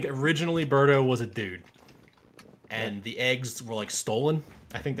 Like I think originally Birdo was a dude, and the eggs were like stolen.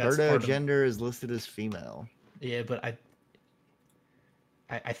 I think that's Birdo part of, gender is listed as female. yeah, but I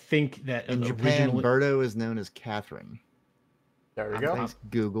think that In Japan, originally Birdo is known as Catherine. There we go. Thanks,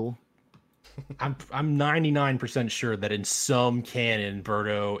 Google. I'm 99% sure that in some canon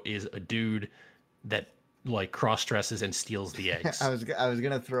Birdo is a dude that like cross dresses and steals the eggs. I was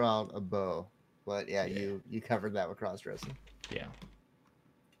gonna throw out a bow, but yeah, you covered that with cross dressing. Yeah.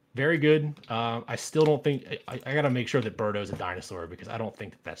 Very good. I still don't think I gotta make sure that Birdo's a dinosaur because I don't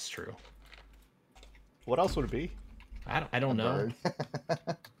think that's true. What else would it be? I don't know.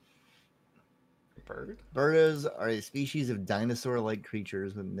 Bird? Birdos are a species of dinosaur-like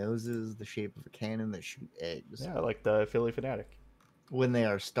creatures with noses the shape of a cannon that shoot eggs. Yeah, like the Philly Fanatic. When they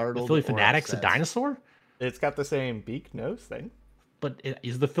are The startled, Philly or Fanatic's a upset. dinosaur? It's got the same beak nose thing. But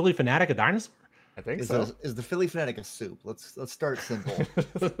is the Philly Fanatic a dinosaur? I think Is, so. is the Philly Fanatic a soup? Let's start simple.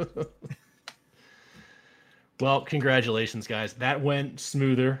 Well, congratulations, guys. That went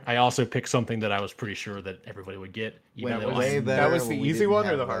smoother. I also picked something that I was pretty sure that everybody would get. Even Went though way I- better. That was the we easy didn't one or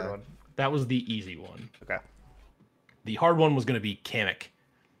have the hard that. one? That was the easy one. Okay. The hard one was going to be Kamek.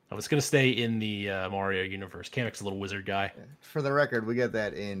 I was going to stay in the Mario universe. Kamek's a little wizard guy. For the record, we get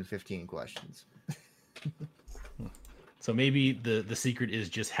that in 15 questions. So maybe the secret is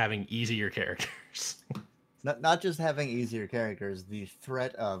just having easier characters. Not just having easier characters, the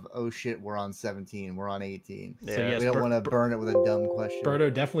threat of, oh shit, we're on 17, we're on 18. Yeah. So yes, We don't want to burn it with a dumb question.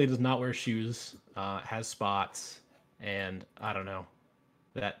 Birdo definitely does not wear shoes. Has spots, and I don't know.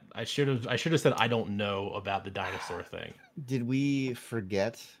 That I should have said I don't know about the dinosaur thing. Did we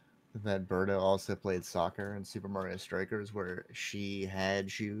forget that Birdo also played soccer in Super Mario Strikers where she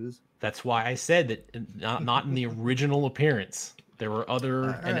had shoes? That's why I said that not in the original appearance. There were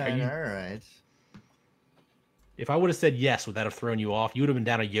other. And are you- all right. if I would have said yes, would that have thrown you off? You would have been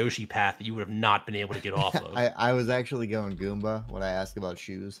down a Yoshi path that you would have not been able to get off of. I was actually going Goomba when I asked about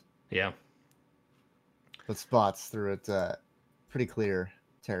shoes, Yeah. but spots through it pretty clear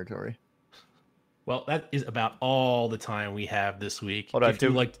territory. Well, that is about all the time we have this week. Hold on, If you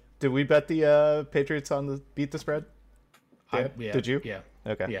like, Did we bet the Patriots on the beat the spread? yeah, Did you? Yeah.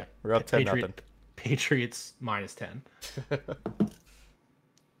 Okay. Yeah. We're up 10-0. Patriots -10.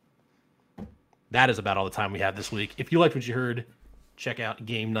 That is about all the time we have this week. If you liked what you heard, check out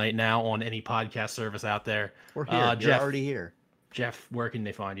Game Night Now on any podcast service out there. We're here. You're Jeff, already here. Jeff, where can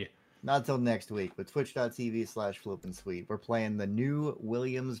they find you? Not till next week, but twitch.tv/flippin'sweet. We're playing the new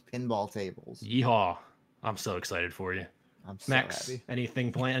Williams pinball tables. Yeehaw. I'm so excited for you. I'm so Max, happy.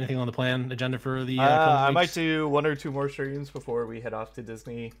 anything on the plan agenda for the I coming might weeks? do 1 or 2 more streams before we head off to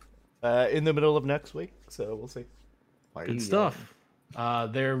Disney in the middle of next week. So we'll see. Why are Good you stuff.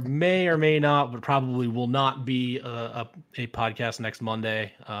 There may or may not, but probably will not be a podcast next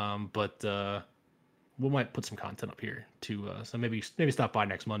Monday. But we might put some content up here too. So maybe stop by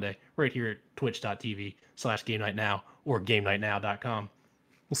next Monday right here at twitch.tv/GameNightNow or GameNightNow.com.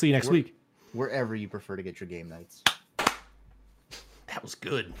 We'll see you next week. Wherever you prefer to get your game nights. That was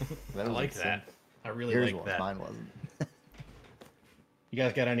good. That I was like insane. that. I really Yours like was, that. mine wasn't. You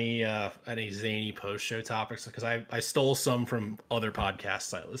guys got any zany post show topics? Because I stole some from other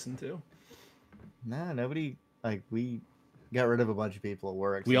podcasts I listened to. Nah, nobody. Like, we got rid of a bunch of people at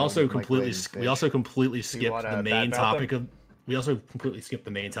work. We so also Mike completely Wade and we Fish. also completely skipped wanna the main badmouth topic them? of we also completely skipped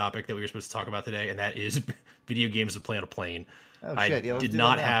the main topic that we were supposed to talk about today, and that is video games to play on a plane. Oh I shit! Yeah, let's did do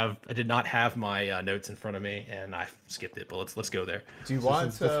not that now. have my notes in front of me, and I skipped it. But let's go there. Do you So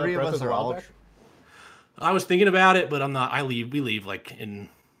want since the three of Breath us of the are Wild all back? I was thinking about it, but I'm not. We leave like in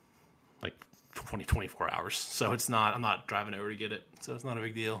like 24 hours, so it's not. I'm not driving over to get it, so it's not a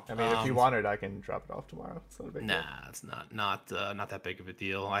big deal. I mean, if you want it, I can drop it off tomorrow. It's not a big deal. Nah, it's not that big of a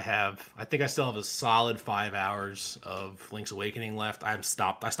deal. I think I still have a solid 5 hours of Link's Awakening left. I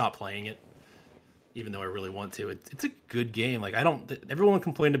stopped playing it, even though I really want to. It's a good game. Like I don't. Everyone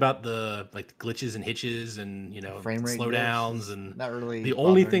complained about the like glitches and hitches and Frame rate slowdowns dips is and not really the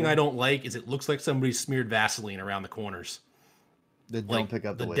only bothering thing me. I don't like is it looks like somebody smeared Vaseline around the corners. That Like don't pick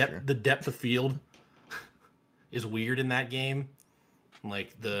up the the Witcher. depth of field is weird in that game.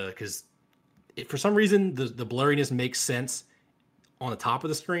 Like because for some reason the blurriness makes sense on the top of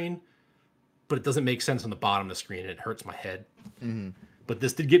the screen, but it doesn't make sense on the bottom of the screen, and it hurts my head. Hmm. But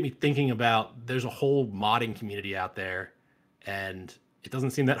this did get me thinking about there's a whole modding community out there, and it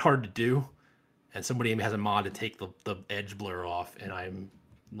doesn't seem that hard to do. And somebody has a mod to take the edge blur off, and I'm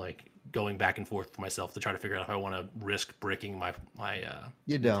like going back and forth for myself to try to figure out if I want to risk bricking my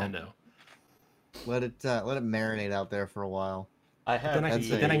You don't. Nintendo. Let it marinate out there for a while. I But have then That's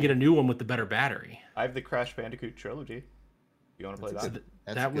but then I a- get a new one with the better battery. I have the Crash Bandicoot trilogy. You want to play That's a that? good-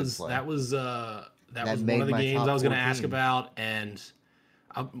 That's a that good was play. that was That was made one of the my games top I was going to ask 14. about, and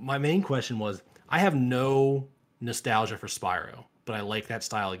my main question was I have no nostalgia for Spyro, but I like that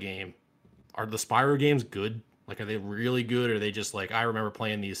style of game. Are the Spyro games good? Like, are they really good, or are they just like I remember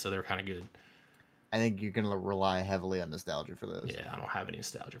playing these, so they're kind of good? I think you're gonna rely heavily on nostalgia for those. Yeah, I don't have any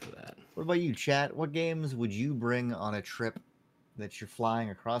nostalgia for that. What about you, chat? What games would you bring on a trip that you're flying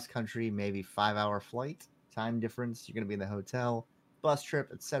across country, maybe 5 hour flight, time difference, you're gonna be in the hotel, bus trip,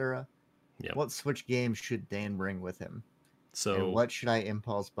 etc. Yep. What Switch game should Dan bring with him? And So what should I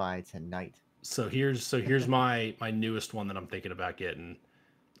impulse buy tonight? here's my newest one that I'm thinking about getting,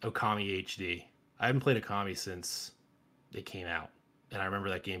 Okami HD. I haven't played Okami since it came out, and I remember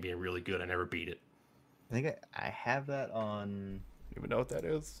that game being really good. I never beat it. I think I have that on You even know what that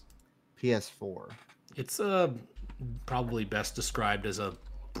is? PS4. It's probably best described as a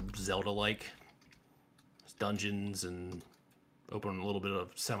Zelda-like dungeons and a little bit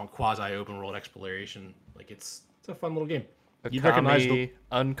of quasi open world exploration. Like it's a fun little game. You'd recognize Akami,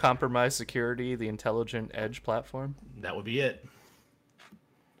 uncompromised security, the intelligent edge platform. that would be it.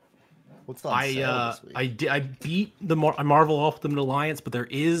 What's on sale this week? I beat the Marvel Ultimate Alliance, but there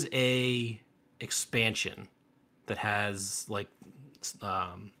is a expansion that has like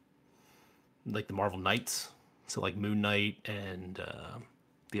the Marvel Knights, so like Moon Knight and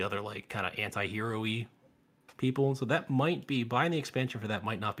the other like kind of anti-hero-y people. So that might be buying the expansion for that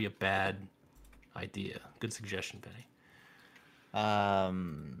might not be a bad idea. Good suggestion, Penny.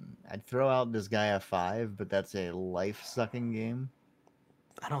 I'd throw out Disgaea 5, but that's a life-sucking game.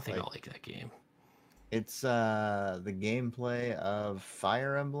 I don't think Like- I'll like that game. It's the gameplay of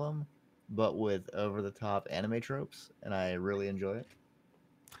Fire Emblem, but with over-the-top anime tropes, and I really enjoy it.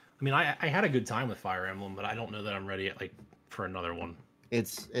 I mean, I had a good time with Fire Emblem, but I don't know that I'm ready like for another one.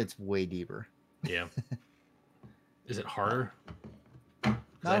 It's way deeper. Yeah. Is it harder? 'Cause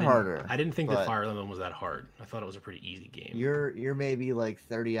Not harder. I didn't think that but Fire Emblem was that hard. I thought it was a pretty easy game. You're maybe like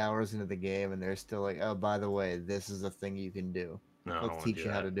 30 hours into the game, and they're still like, oh, by the way, this is a thing you can do. No, I don't Let's wanna teach do you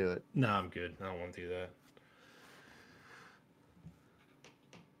how that. to do it. No, I'm good. I don't want to do that.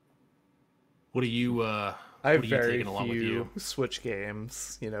 What do you? I What have are you very taking along with few you? Switch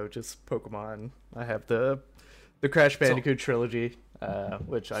games. You know, just Pokemon. I have the Crash Bandicoot trilogy,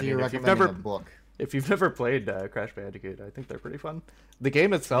 which So I you're mean, if recommending you've a book. never played Crash Bandicoot, I think they're pretty fun. The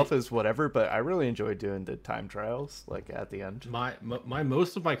game itself is whatever, but I really enjoy doing the time trials, like at the end. My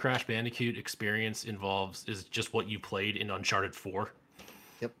most of my Crash Bandicoot experience is just what you played in Uncharted 4.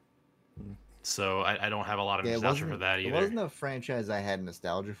 Yep. So I don't have a lot of Yeah, nostalgia for that it either. wasn't a franchise I had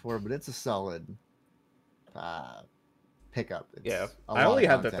nostalgia for, but it's a solid pickup. It's Yeah, a I lot only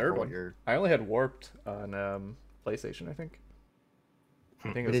of had the content third for what one. you're- I only had Warped on PlayStation, I think.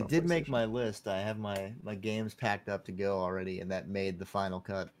 I think But was it on did make PlayStation. my list. I have my games packed up to go already, and that made the final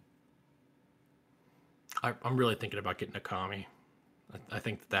cut. I'm really thinking about getting a Kami. I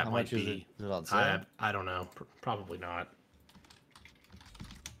think that How might much is be. it? Is it on sale? I don't know. Probably not.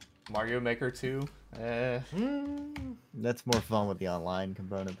 Mario Maker 2. That's more fun with the online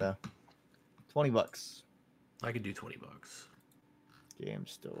component, though. $20. I could do $20. Game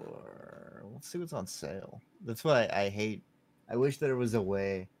store. Let's see what's on sale. That's why I hate. I wish there was a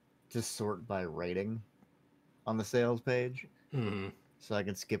way to sort by rating on the sales page, Hmm. so I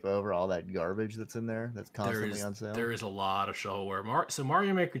can skip over all that garbage that's in there that's constantly on sale. There is a lot of shovelware. So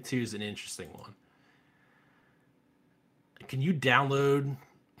Mario Maker 2 is an interesting one. can you download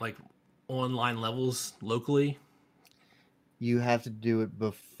like online levels locally? You have to do it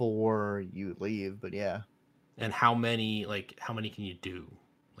before you leave, but yeah. And how many can you do?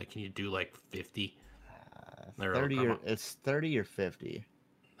 Like, can you do like 50? Or, 30 or it's 30 or 50.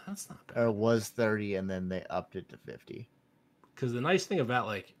 that's not Or bad. it was 30 and then they upped it to 50. Because the nice thing about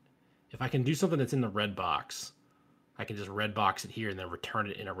like, if I can do something that's in the red box, I can just red box it here and then return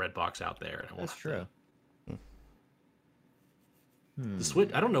it in a red box out there. And I won't That's have to- true. The Switch.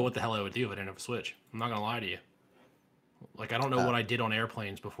 I don't know what the hell I would do if I didn't have a Switch. I'm not gonna lie to you. Like, I don't know what I did on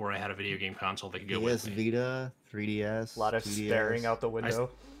airplanes before I had a video game console that could go PS with me. Vita, 3DS, A lot of 2DS. staring out the window.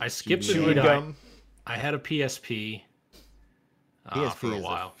 I skipped the Chewing Chewing Vita. gum. I had a PSP. PSP for a is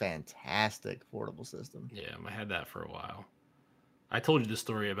while. a fantastic portable system. Yeah, I had that for a while. I told you the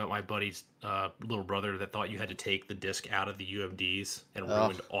story about my buddy's little brother that thought you had to take the disc out of the UMDs and Ugh.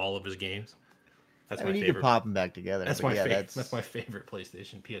 ruined all of his games. That's I my mean, you favorite. can pop them back together. That's but my yeah, favorite. That's my favorite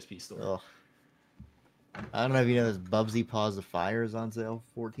PlayStation PSP story. Ugh. I don't know if you know this. Bubsy Paws of Fire is on sale,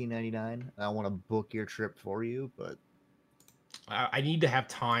 $14.99. I want to book your trip for you, but I need to have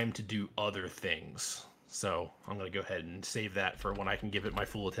time to do other things, so I'm gonna go ahead and save that for when I can give it my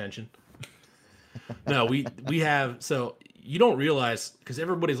full attention. No, we have. So you don't realize, because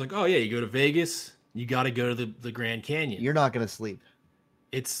everybody's like, oh yeah, you go to Vegas, you got to go to the Grand Canyon. you're not gonna sleep.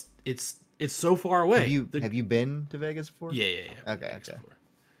 It's so far away. Have you been to Vegas before? Yeah. Okay, Thanks okay.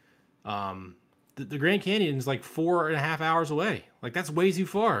 for- the Grand Canyon is like 4.5 hours away. Like, that's way too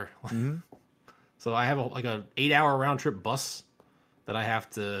far. hmm So I have like a 8-hour round trip bus that I have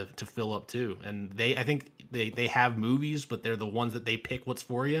to fill up too. And I think they have movies, but they're the ones that they pick what's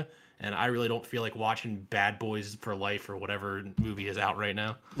for you. And I really don't feel like watching Bad Boys for Life or whatever movie is out right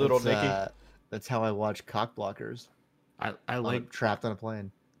now. Little Nicky. That's how I watch Cock Blockers. I like Trapped on a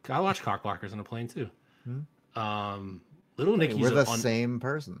Plane. I watch Cockblockers on a plane too. Hmm. Little Hey, Nicky's we're the same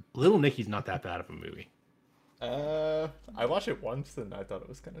person. Little Nicky's not that bad of a movie. I watched it once and I thought it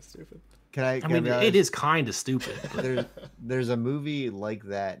was kind of stupid. I mean, it is kind of stupid. But There's a movie like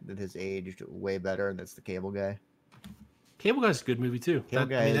that has aged way better, and that's The Cable Guy. Cable Guy's a good movie too. Cable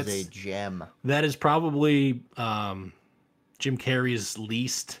Guy is that's- a gem. That is probably Jim Carrey's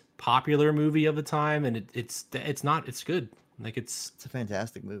least popular movie of the time, and it's good. Like, it's It's a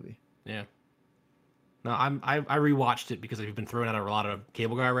fantastic movie. yeah. No, I rewatched it because I've been throwing out a lot of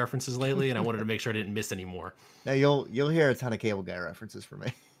Cable Guy references lately, and I wanted to make sure I didn't miss any more. Now you'll hear a ton of Cable Guy references from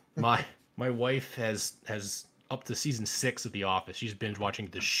me. My wife has up to season 6 of The Office. She's binge watching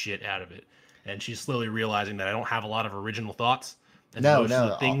the shit out of it, and she's slowly realizing that I don't have a lot of original thoughts, and most of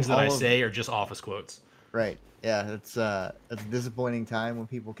the things that I say are just Office quotes. Right. Yeah, it's a disappointing time when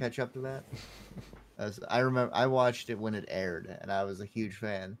people catch up to that. I remember I watched it when it aired, and I was a huge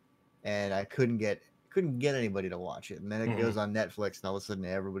fan, and I couldn't get anybody to watch it, and then it goes on Netflix, and all of a sudden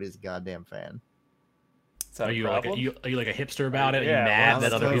everybody's a goddamn fan. Is that Are a you like problem? are you like a hipster about it? Are you Yeah, mad well,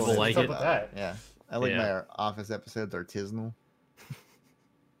 that other people totally. like What's it? up with that? Yeah, I like Yeah. my Office episodes artisanal.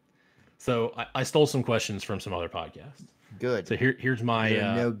 So I stole some questions from some other podcasts. Good. So here's my There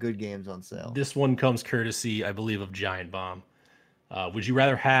are no good games on sale. this one comes courtesy, I believe, of Giant Bomb. Would you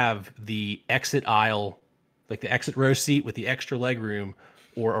rather have the exit aisle, like the exit row seat with the extra leg room,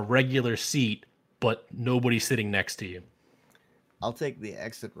 or a regular seat but nobody sitting next to you? I'll take the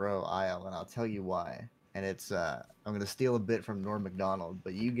exit row aisle, and I'll tell you why. And it's I'm gonna steal a bit from Norm Macdonald,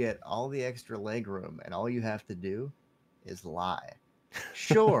 but you get all the extra leg room, and all you have to do is lie.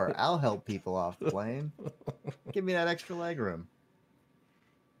 Sure, I'll help people off the plane. Give me that extra leg room.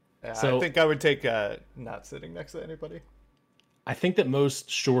 Yeah, So- I think I would take not sitting next to anybody. I think that most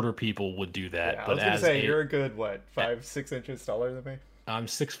shorter people would do that, Yeah, I but was gonna as say you're a good 5-6 inches taller than me. I'm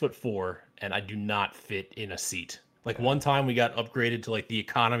 6'4" and I do not fit in a seat. Like, one time we got upgraded to like the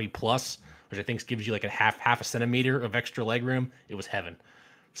economy plus, which I think gives you like a half a centimeter of extra leg room. It was heaven.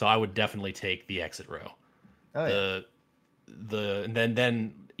 So I would definitely take the exit row. Oh yeah. And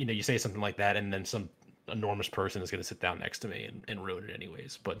then you say something like that, and then some enormous person is going to sit down next to me and ruin it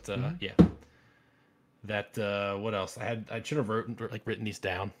anyways. But yeah, that what else? I should have written these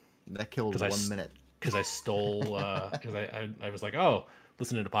down That killed 'cause I 1 minute. because I stole because I was like, oh,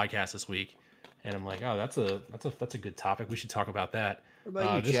 listening to podcasts this week, and I'm like, oh, that's a good topic. We should talk about that. What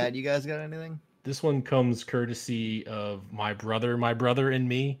about you, this- Chad? You guys got anything? This one comes courtesy of my brother and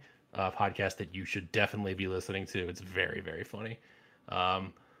me, a podcast that you should definitely be listening to. It's very, very funny.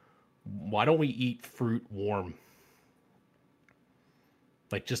 Why don't we eat fruit warm?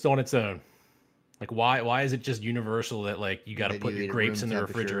 Like, just on its own. Like, why is it just universal that like you got to That put you your eat at grapes in room the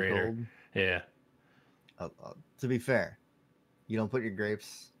temperature refrigerator? cold? Yeah. To be fair, you don't put your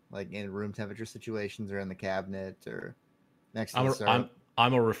grapes like in room temperature situations or in the cabinet or next to I'm the a, syrup.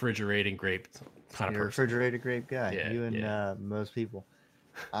 I'm a refrigerating grape kind of You're a person. refrigerated grape guy. Yeah, You and yeah. most people.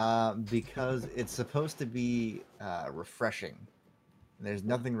 Because it's supposed to be refreshing. And there's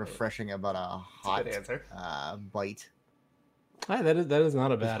nothing refreshing about a It's a hot good answer. bite. That is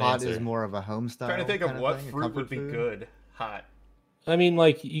not a Because bad hot is answer. more of a home style Trying to think of kind of what thing, a fruit would comfort be food. good hot. I mean,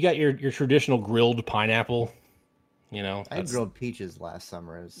 like you got your traditional grilled pineapple. You know, I had that's grilled peaches last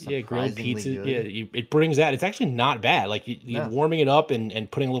summer. It was yeah, grilled surprisingly pizza. good. Yeah, it brings that. It's actually not bad. Like you No. warming it up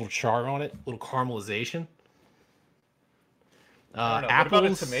and putting a little char on it, a little caramelization. I don't know. What about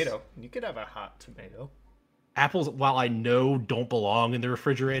a tomato? You could have a hot tomato. Apples, while I know don't belong in the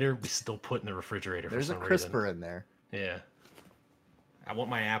refrigerator, we still put in the refrigerator There's for a some crisper reason. in there. Yeah. I want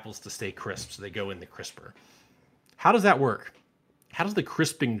my apples to stay crisp, so they go in the crisper. How does that work? How does the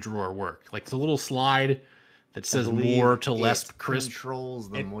crisping drawer work? Like it's a little slide that I says believe more to less it crisp. controls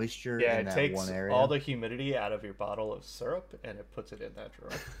the It- moisture Yeah, in it that takes one area. all the humidity out of your bottle of syrup and it puts it in that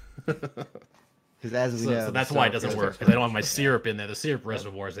drawer. Because as we So, know, so the that's why it syrup doesn't goes work, into because I don't have my moisture. syrup in there. The syrup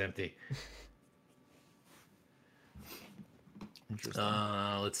reservoir is empty. Interesting.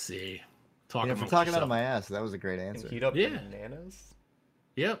 Let's see. Yeah, Talk for amongst talking out of yourself. my ass, that was a great And answer. heat up Yeah. bananas.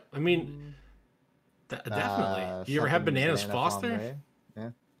 Yep. I mean, definitely. Do you ever have Something bananas banana Foster? flambe. Yeah.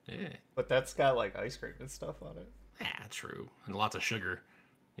 Yeah. But that's got like ice cream and stuff on it. Yeah, true. And lots of sugar.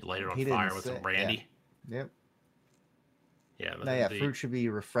 You light it on He didn't fire with say- some brandy. Yep. Yeah. No, yeah, fruit should be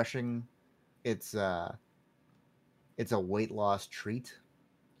refreshing. It's a weight loss treat.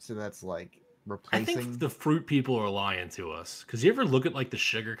 So that's like I replacing. think the fruit people are lying to us. Because you ever look at like the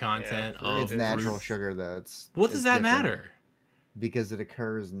sugar content fruit of it's is natural fruit? sugar though. It's What it's does that different. matter? Because it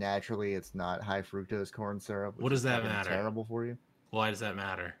occurs naturally. It's not high fructose corn syrup. What which does is that fucking matter? Terrible for you. Why does that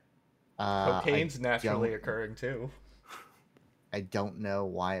matter? Cocaine's I naturally don't- occurring too. I don't know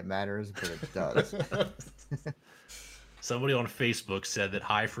why it matters, but it does. Somebody on Facebook said that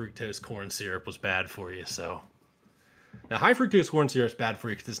high fructose corn syrup was bad for you. So now high fructose corn syrup is bad for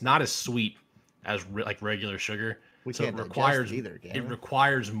you because it's not as sweet as like regular sugar. We So can't it digest requires it either, can it we?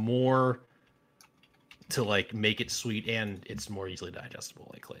 requires more to like make it sweet, and it's more easily digestible,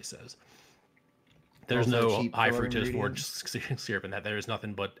 like Clay says. There's Also no cheap high filler fructose corn ingredients. syrup in that. There is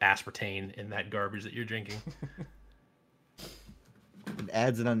nothing but aspartame in that garbage that you're drinking. It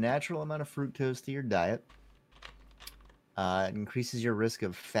adds an unnatural amount of fructose to your diet. It increases your risk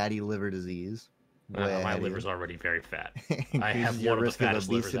of fatty liver disease. Way My ahead of liver's you. already very fat. Increases I have your one of the risk of fattest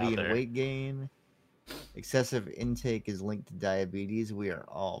livers obesity out and there. weight gain. Excessive intake is linked to diabetes. We are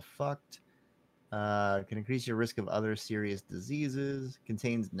all fucked. Can increase your risk of other serious diseases.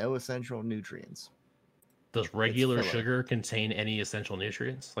 Contains no essential nutrients. Does regular filler. sugar contain any essential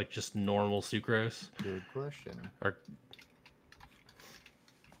nutrients, like just normal sucrose? Good question. Or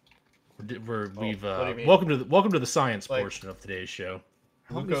we've what do you mean? welcome to the science Like- portion of today's show.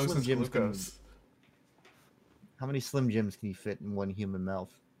 How many Glucose Slim is Jims can- glucose. How many Slim Jims can you fit in one human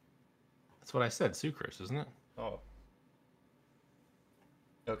mouth? That's what I said, sucrose, isn't it? Oh.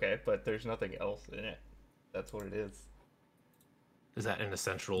 Okay, but there's nothing else in it. That's what it is. Is that an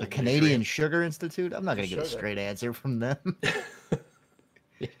essential? The Canadian nutrient? Sugar Institute? I'm not going to get a Sugar. straight answer from them.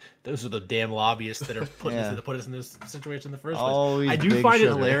 Those are the damn lobbyists that are putting Yeah. to put us in this situation in the first place. Always I do big find it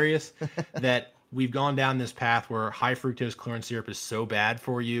sugar. hilarious that we've gone down this path where high fructose corn syrup is so bad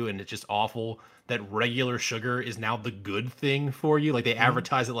for you and it's just awful that regular sugar is now the good thing for you. Like they Mm-hmm.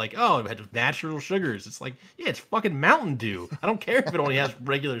 advertise it like, oh, it had natural sugars. It's like, yeah, it's fucking Mountain Dew. I don't care if it only has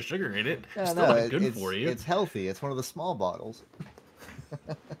regular sugar in it. Yeah, It's still no, not good it's, for you. It's healthy. It's one of the small bottles.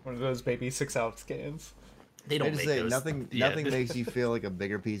 One of those baby 6-ounce cans. They I don't just make say those. nothing. Yeah. Nothing makes you feel like a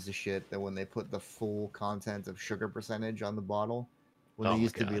bigger piece of shit than when they put the full content of sugar percentage on the bottle. When Oh they my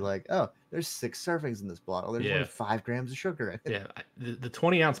used to be God. like, "Oh, there's 6 servings in this bottle. There's Yeah. only 5 grams of sugar in it." Yeah, the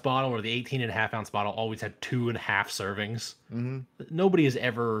 20-ounce bottle or the 18.5-ounce bottle always had 2.5 servings. Mm-hmm. Nobody has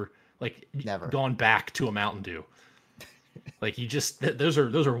ever Never. gone back to a Mountain Dew. Like you just those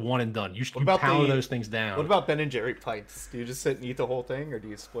are one and done. You about pound the- those things down. What about Ben and Jerry pints? Do you just sit and eat the whole thing, or do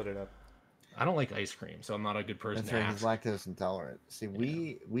you split it up? I don't like ice cream, so I'm not a good person That's to right. ask. He's lactose intolerant. See,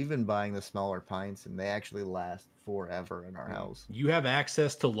 we've been buying the smaller pints, and they actually last forever in our house. You have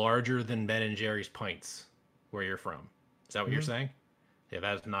access to larger than Ben and Jerry's pints where you're from. Is that what you're Mhm. saying? Yeah,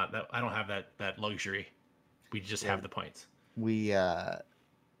 that's not that. I don't have that luxury. We just have the pints. We,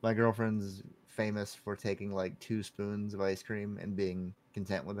 my girlfriend's famous for taking like 2 spoons of ice cream and being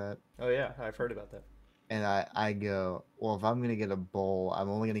content with that. Oh yeah, I've heard about that. And I go, well, if I'm gonna get a bowl, I'm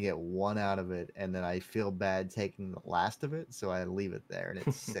only gonna get 1 out of it, and then I feel bad taking the last of it, so I leave it there and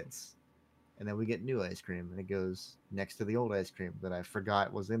it sits. And then we get new ice cream, and it goes next to the old ice cream that I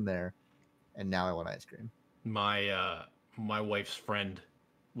forgot was in there, and now I want ice cream. My my wife's friend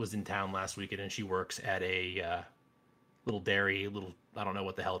was in town last weekend, and she works at a little dairy, I don't know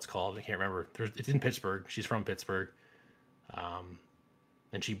what the hell it's called. I can't remember. It's in Pittsburgh. She's from Pittsburgh.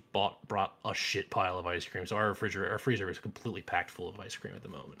 And she brought a shit pile of ice cream. So our freezer is completely packed full of ice cream at the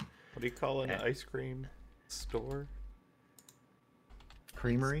moment. What do you call an ice cream store?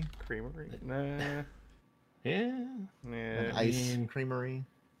 Creamery? Creamery? Nah. Yeah. An Nah. ice creamery?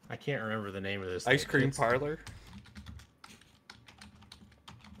 I can't remember the name of this. Ice thing. cream It's- parlor?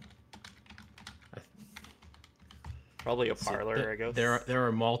 Probably a parlor, I guess. There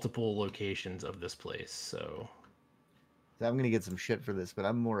are multiple locations of this place, so So I'm gonna get some shit for this, but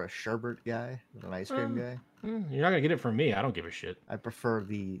I'm more a sherbet guy than an ice cream guy. you're not gonna get it from me. I don't give a shit. I prefer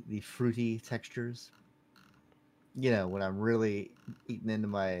the fruity textures. You know, when I'm really eating into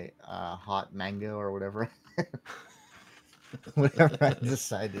my hot mango or whatever, whatever I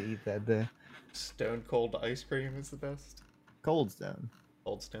decide to eat that day. Stone cold ice cream is the best. Cold Stone.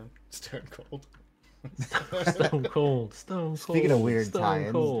 Old Stone. Stone cold. Stone cold. Speaking of weird Stone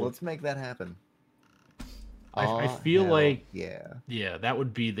tie-ins, Cold. let's make that happen. I Aw, feel hell like yeah, that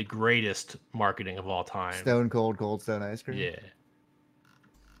would be the greatest marketing of all time. Stone Cold Cold Stone ice cream. Yeah,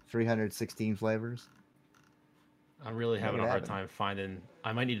 316 flavors. I'm really Make having it a hard happen. time finding.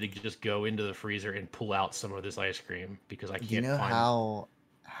 I might need to just go into the freezer and pull out some of this ice cream because I can't You know find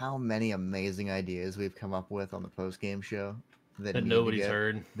how many amazing ideas we've come up with on the post game show that need to nobody's get-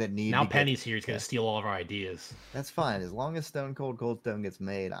 heard. That need Now to get- Penny's here. He's gonna yeah. steal all of our ideas. That's fine as long as Stone Cold Cold Stone gets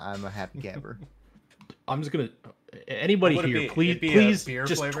made. I'm a happy camper. I'm just gonna. Anybody What would it here, be? please, It'd be a please, beer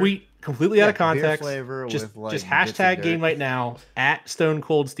just flavor? tweet completely out of Yeah, beer context. flavor just, with, like, just bits of hashtag dirt. game right now at Stone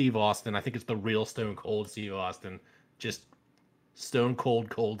Cold Steve Austin. I think it's the real Stone Cold Steve Austin. Just Stone Cold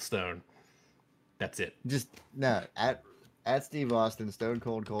Cold Stone. That's it. Just no at Steve Austin, Stone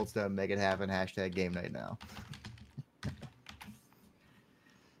Cold Cold Stone, make it happen. Hashtag game night now.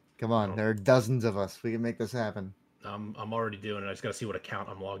 Come on, there are dozens of us. We can make this happen. I'm already doing it. I just gotta see what account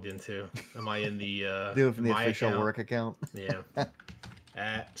I'm logged into. Am I in the Do it from the my official account? work account. Yeah.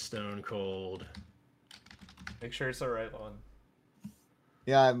 At Stone Cold. Make sure it's the right one.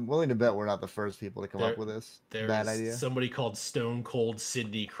 Yeah, I'm willing to bet we're not the first people to come up There- with this There's bad idea. somebody called Stone Cold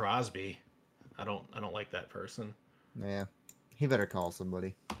Sidney Crosby. I don't like that person. Yeah, he better call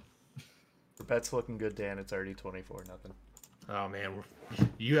somebody. The bet's looking good, Dan. It's already 24-0. Oh man,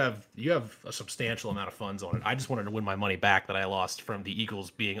 you have a substantial amount of funds on it. I just wanted to win my money back that I lost from the Eagles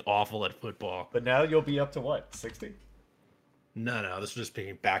being awful at football. But now you'll be up to what? 60? No, this is just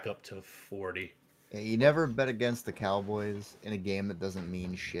being back up to 40. Yeah, you never bet against the Cowboys in a game that doesn't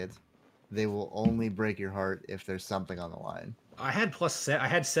mean shit. They will only break your heart if there's something on the line. I had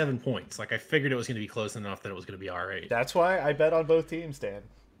 7 points. Like I figured it was going to be close enough that it was going to be all right. That's why I bet on both teams, Dan.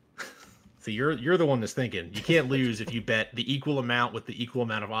 So you're the one that's thinking you can't lose if you bet the equal amount with the equal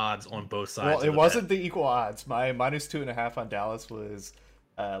amount of odds on both sides. Well, of it the wasn't bet. the equal odds. My -2.5 on Dallas was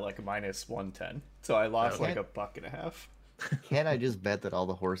like a -110. So I lost Okay. like a $1.50. Can't I just bet that all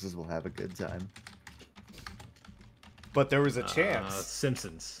the horses will have a good time? But there was a chance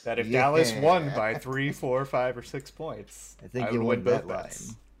Simpsons. that if Dallas won Yeah. by 3, 4, 5, or 6 points, I think I you would win won both that bets.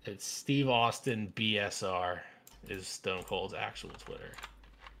 line. It's Steve Austin BSR is Stone Cold's actual Twitter.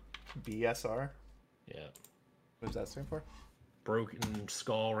 BSR? Yeah. What does that stand for? Broken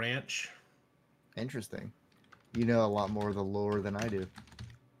Skull Ranch. Interesting. You know a lot more of the lore than I do.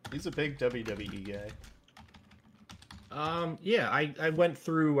 He's a big WWE guy. Yeah, I went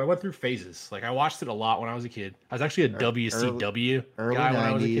through phases. Like I watched it a lot when I was a kid. I was actually a WCW Early guy when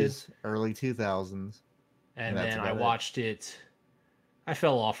I was a kid. 90s, early 2000s. And That's then I about it. watched it. I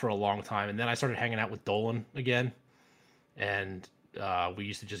fell off for a long time, and then I started hanging out with Dolan again, and we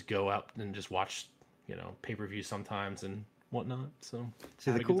used to just go out and just watch, pay-per-views sometimes and whatnot. So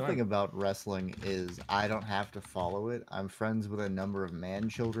See, had the a good cool time. thing about wrestling is I don't have to follow it. I'm friends with a number of man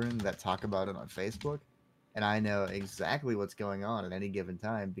children that talk about it on Facebook, and I know exactly what's going on at any given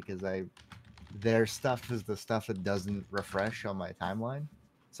time because their stuff is the stuff that doesn't refresh on my timeline.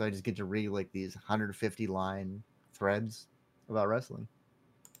 So I just get to read like these 150 line threads about wrestling.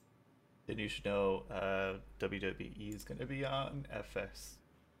 Then you should know WWE is going to be on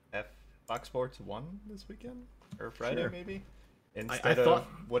Fox Sports 1 this weekend? Or Friday, Sure. maybe? I Instead thought-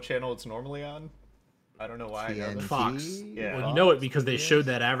 of what channel it's normally on? I don't know why I know TNT? that. Fox. Yeah. Well, you know it Fox, because they yes. showed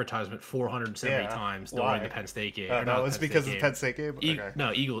that advertisement 470 Yeah. times Why? during the Penn State game. Oh, Or that not was Penn State because of the game. Penn State game? Okay.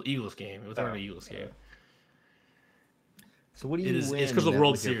 No, Eagles game. It was during Oh, the Eagles game. So what do you It is. win? It's because of the then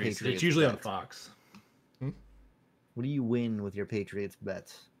World with your Series. Patriots It's usually on bets? Fox. What do you win with your Patriots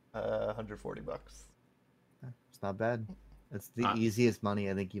bets? $140. It's not bad. That's the Uh, easiest money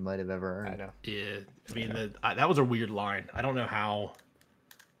I think you might have ever I earned. know. Yeah, I mean that was a weird line. I don't know how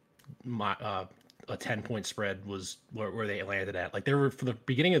my a 10-point spread was where they landed at. Like they were for the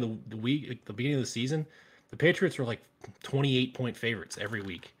beginning of the week, like, the beginning of the season, the Patriots were like 28-point favorites every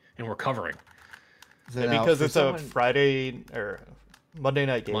week, and we're covering So And now, because for it's someone, a Friday or Monday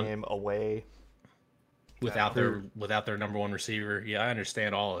night Mon- game away. without for- their number one receiver. Yeah, I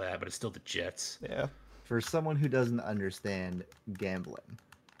understand all of that, but it's still the Jets. Yeah. for someone who doesn't understand gambling,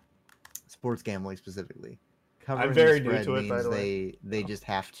 sports gambling specifically, covering very the new spread to it, by means the way. they just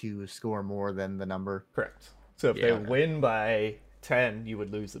have to score more than the number. Correct. So if Yeah. they win by 10, you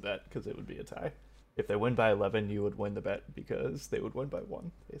would lose the bet because it would be a tie. If they win by 11, you would win the bet because they would win by 1,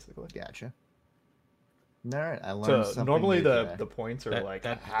 basically. Gotcha. All right, I learned So something normally new the today. the points are That- like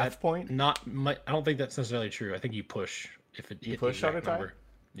that- a half that- point. I don't think that's necessarily true. I think you push if it hit the push on exact a tie? number.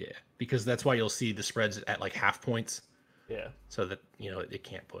 Yeah, because that's why you'll see the spreads at like half points, Yeah. so that it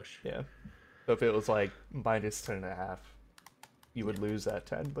can't push. Yeah. So if it was like minus 10.5, you would lose at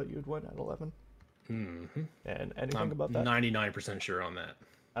 10, but you would win at 11. Mm-hmm. And anything I'm about that? 99% sure on that.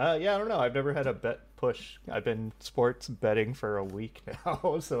 Yeah, I don't know. I've never had a bet push. I've been sports betting for a week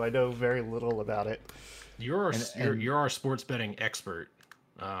now, so I know very little about it. You're our sports betting expert.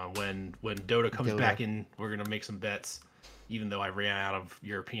 When Dota comes Dota. back in, we're gonna make some bets. Even though I ran out of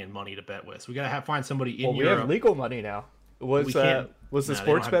European money to bet with, so we gotta find somebody in Well, we Europe. have legal money now. Was We can't- was the No, they don't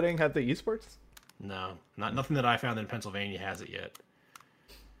sports have- betting have the esports? No, nothing that I found in Pennsylvania has it yet.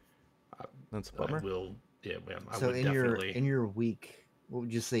 That's a I bummer. will. Yeah, I So would in definitely. your week, what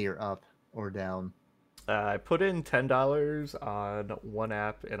would you say you're up or down? I put in $10 on one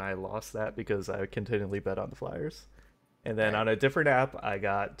app and I lost that because I continually bet on the Flyers. And then Right. on a different app, I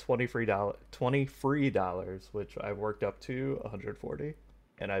got $20 free dollars, which I worked up to 140,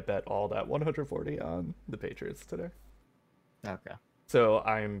 and I bet all that 140 on the Patriots today. Okay. So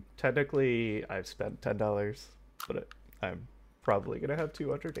I've spent $10, but I'm probably gonna have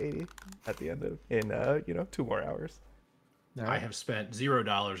 280 at the end of in 2 more hours. All I right. have spent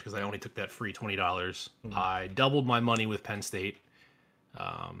 $0 because I only took that free $20. Mm-hmm. I doubled my money with Penn State,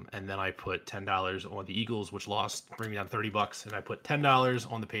 and then I put $10 on the Eagles, which lost, bring me down $30, and I put $10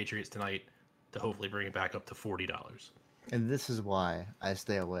 on the Patriots tonight to hopefully bring it back up to $40. And this is why I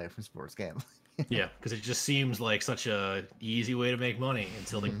stay away from sports gambling. Yeah, because it just seems like such a easy way to make money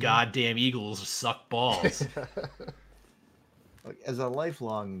until the Mm-hmm. goddamn Eagles suck balls. Look, as a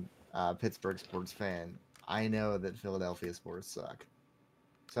lifelong Pittsburgh sports fan, I know that Philadelphia sports suck.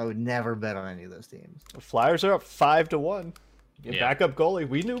 So I would never bet on any of those teams. The Flyers are up 5-1. Your Yeah. backup goalie.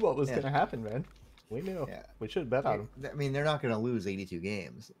 We knew what was Yeah. gonna happen, man. We knew. Yeah. We should bet on them. I mean, they're not going to lose 82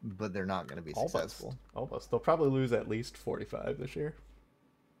 games, but they're not going to be Almost. successful. Almost. They'll probably lose at least 45 this year.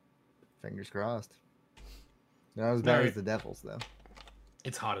 Fingers crossed. They're not as bad Alright. as the Devils, though.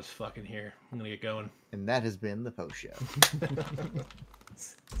 It's hot as fuck in here. I'm gonna get going. And that has been the post show.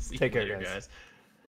 See you Take care, later, guys. guys.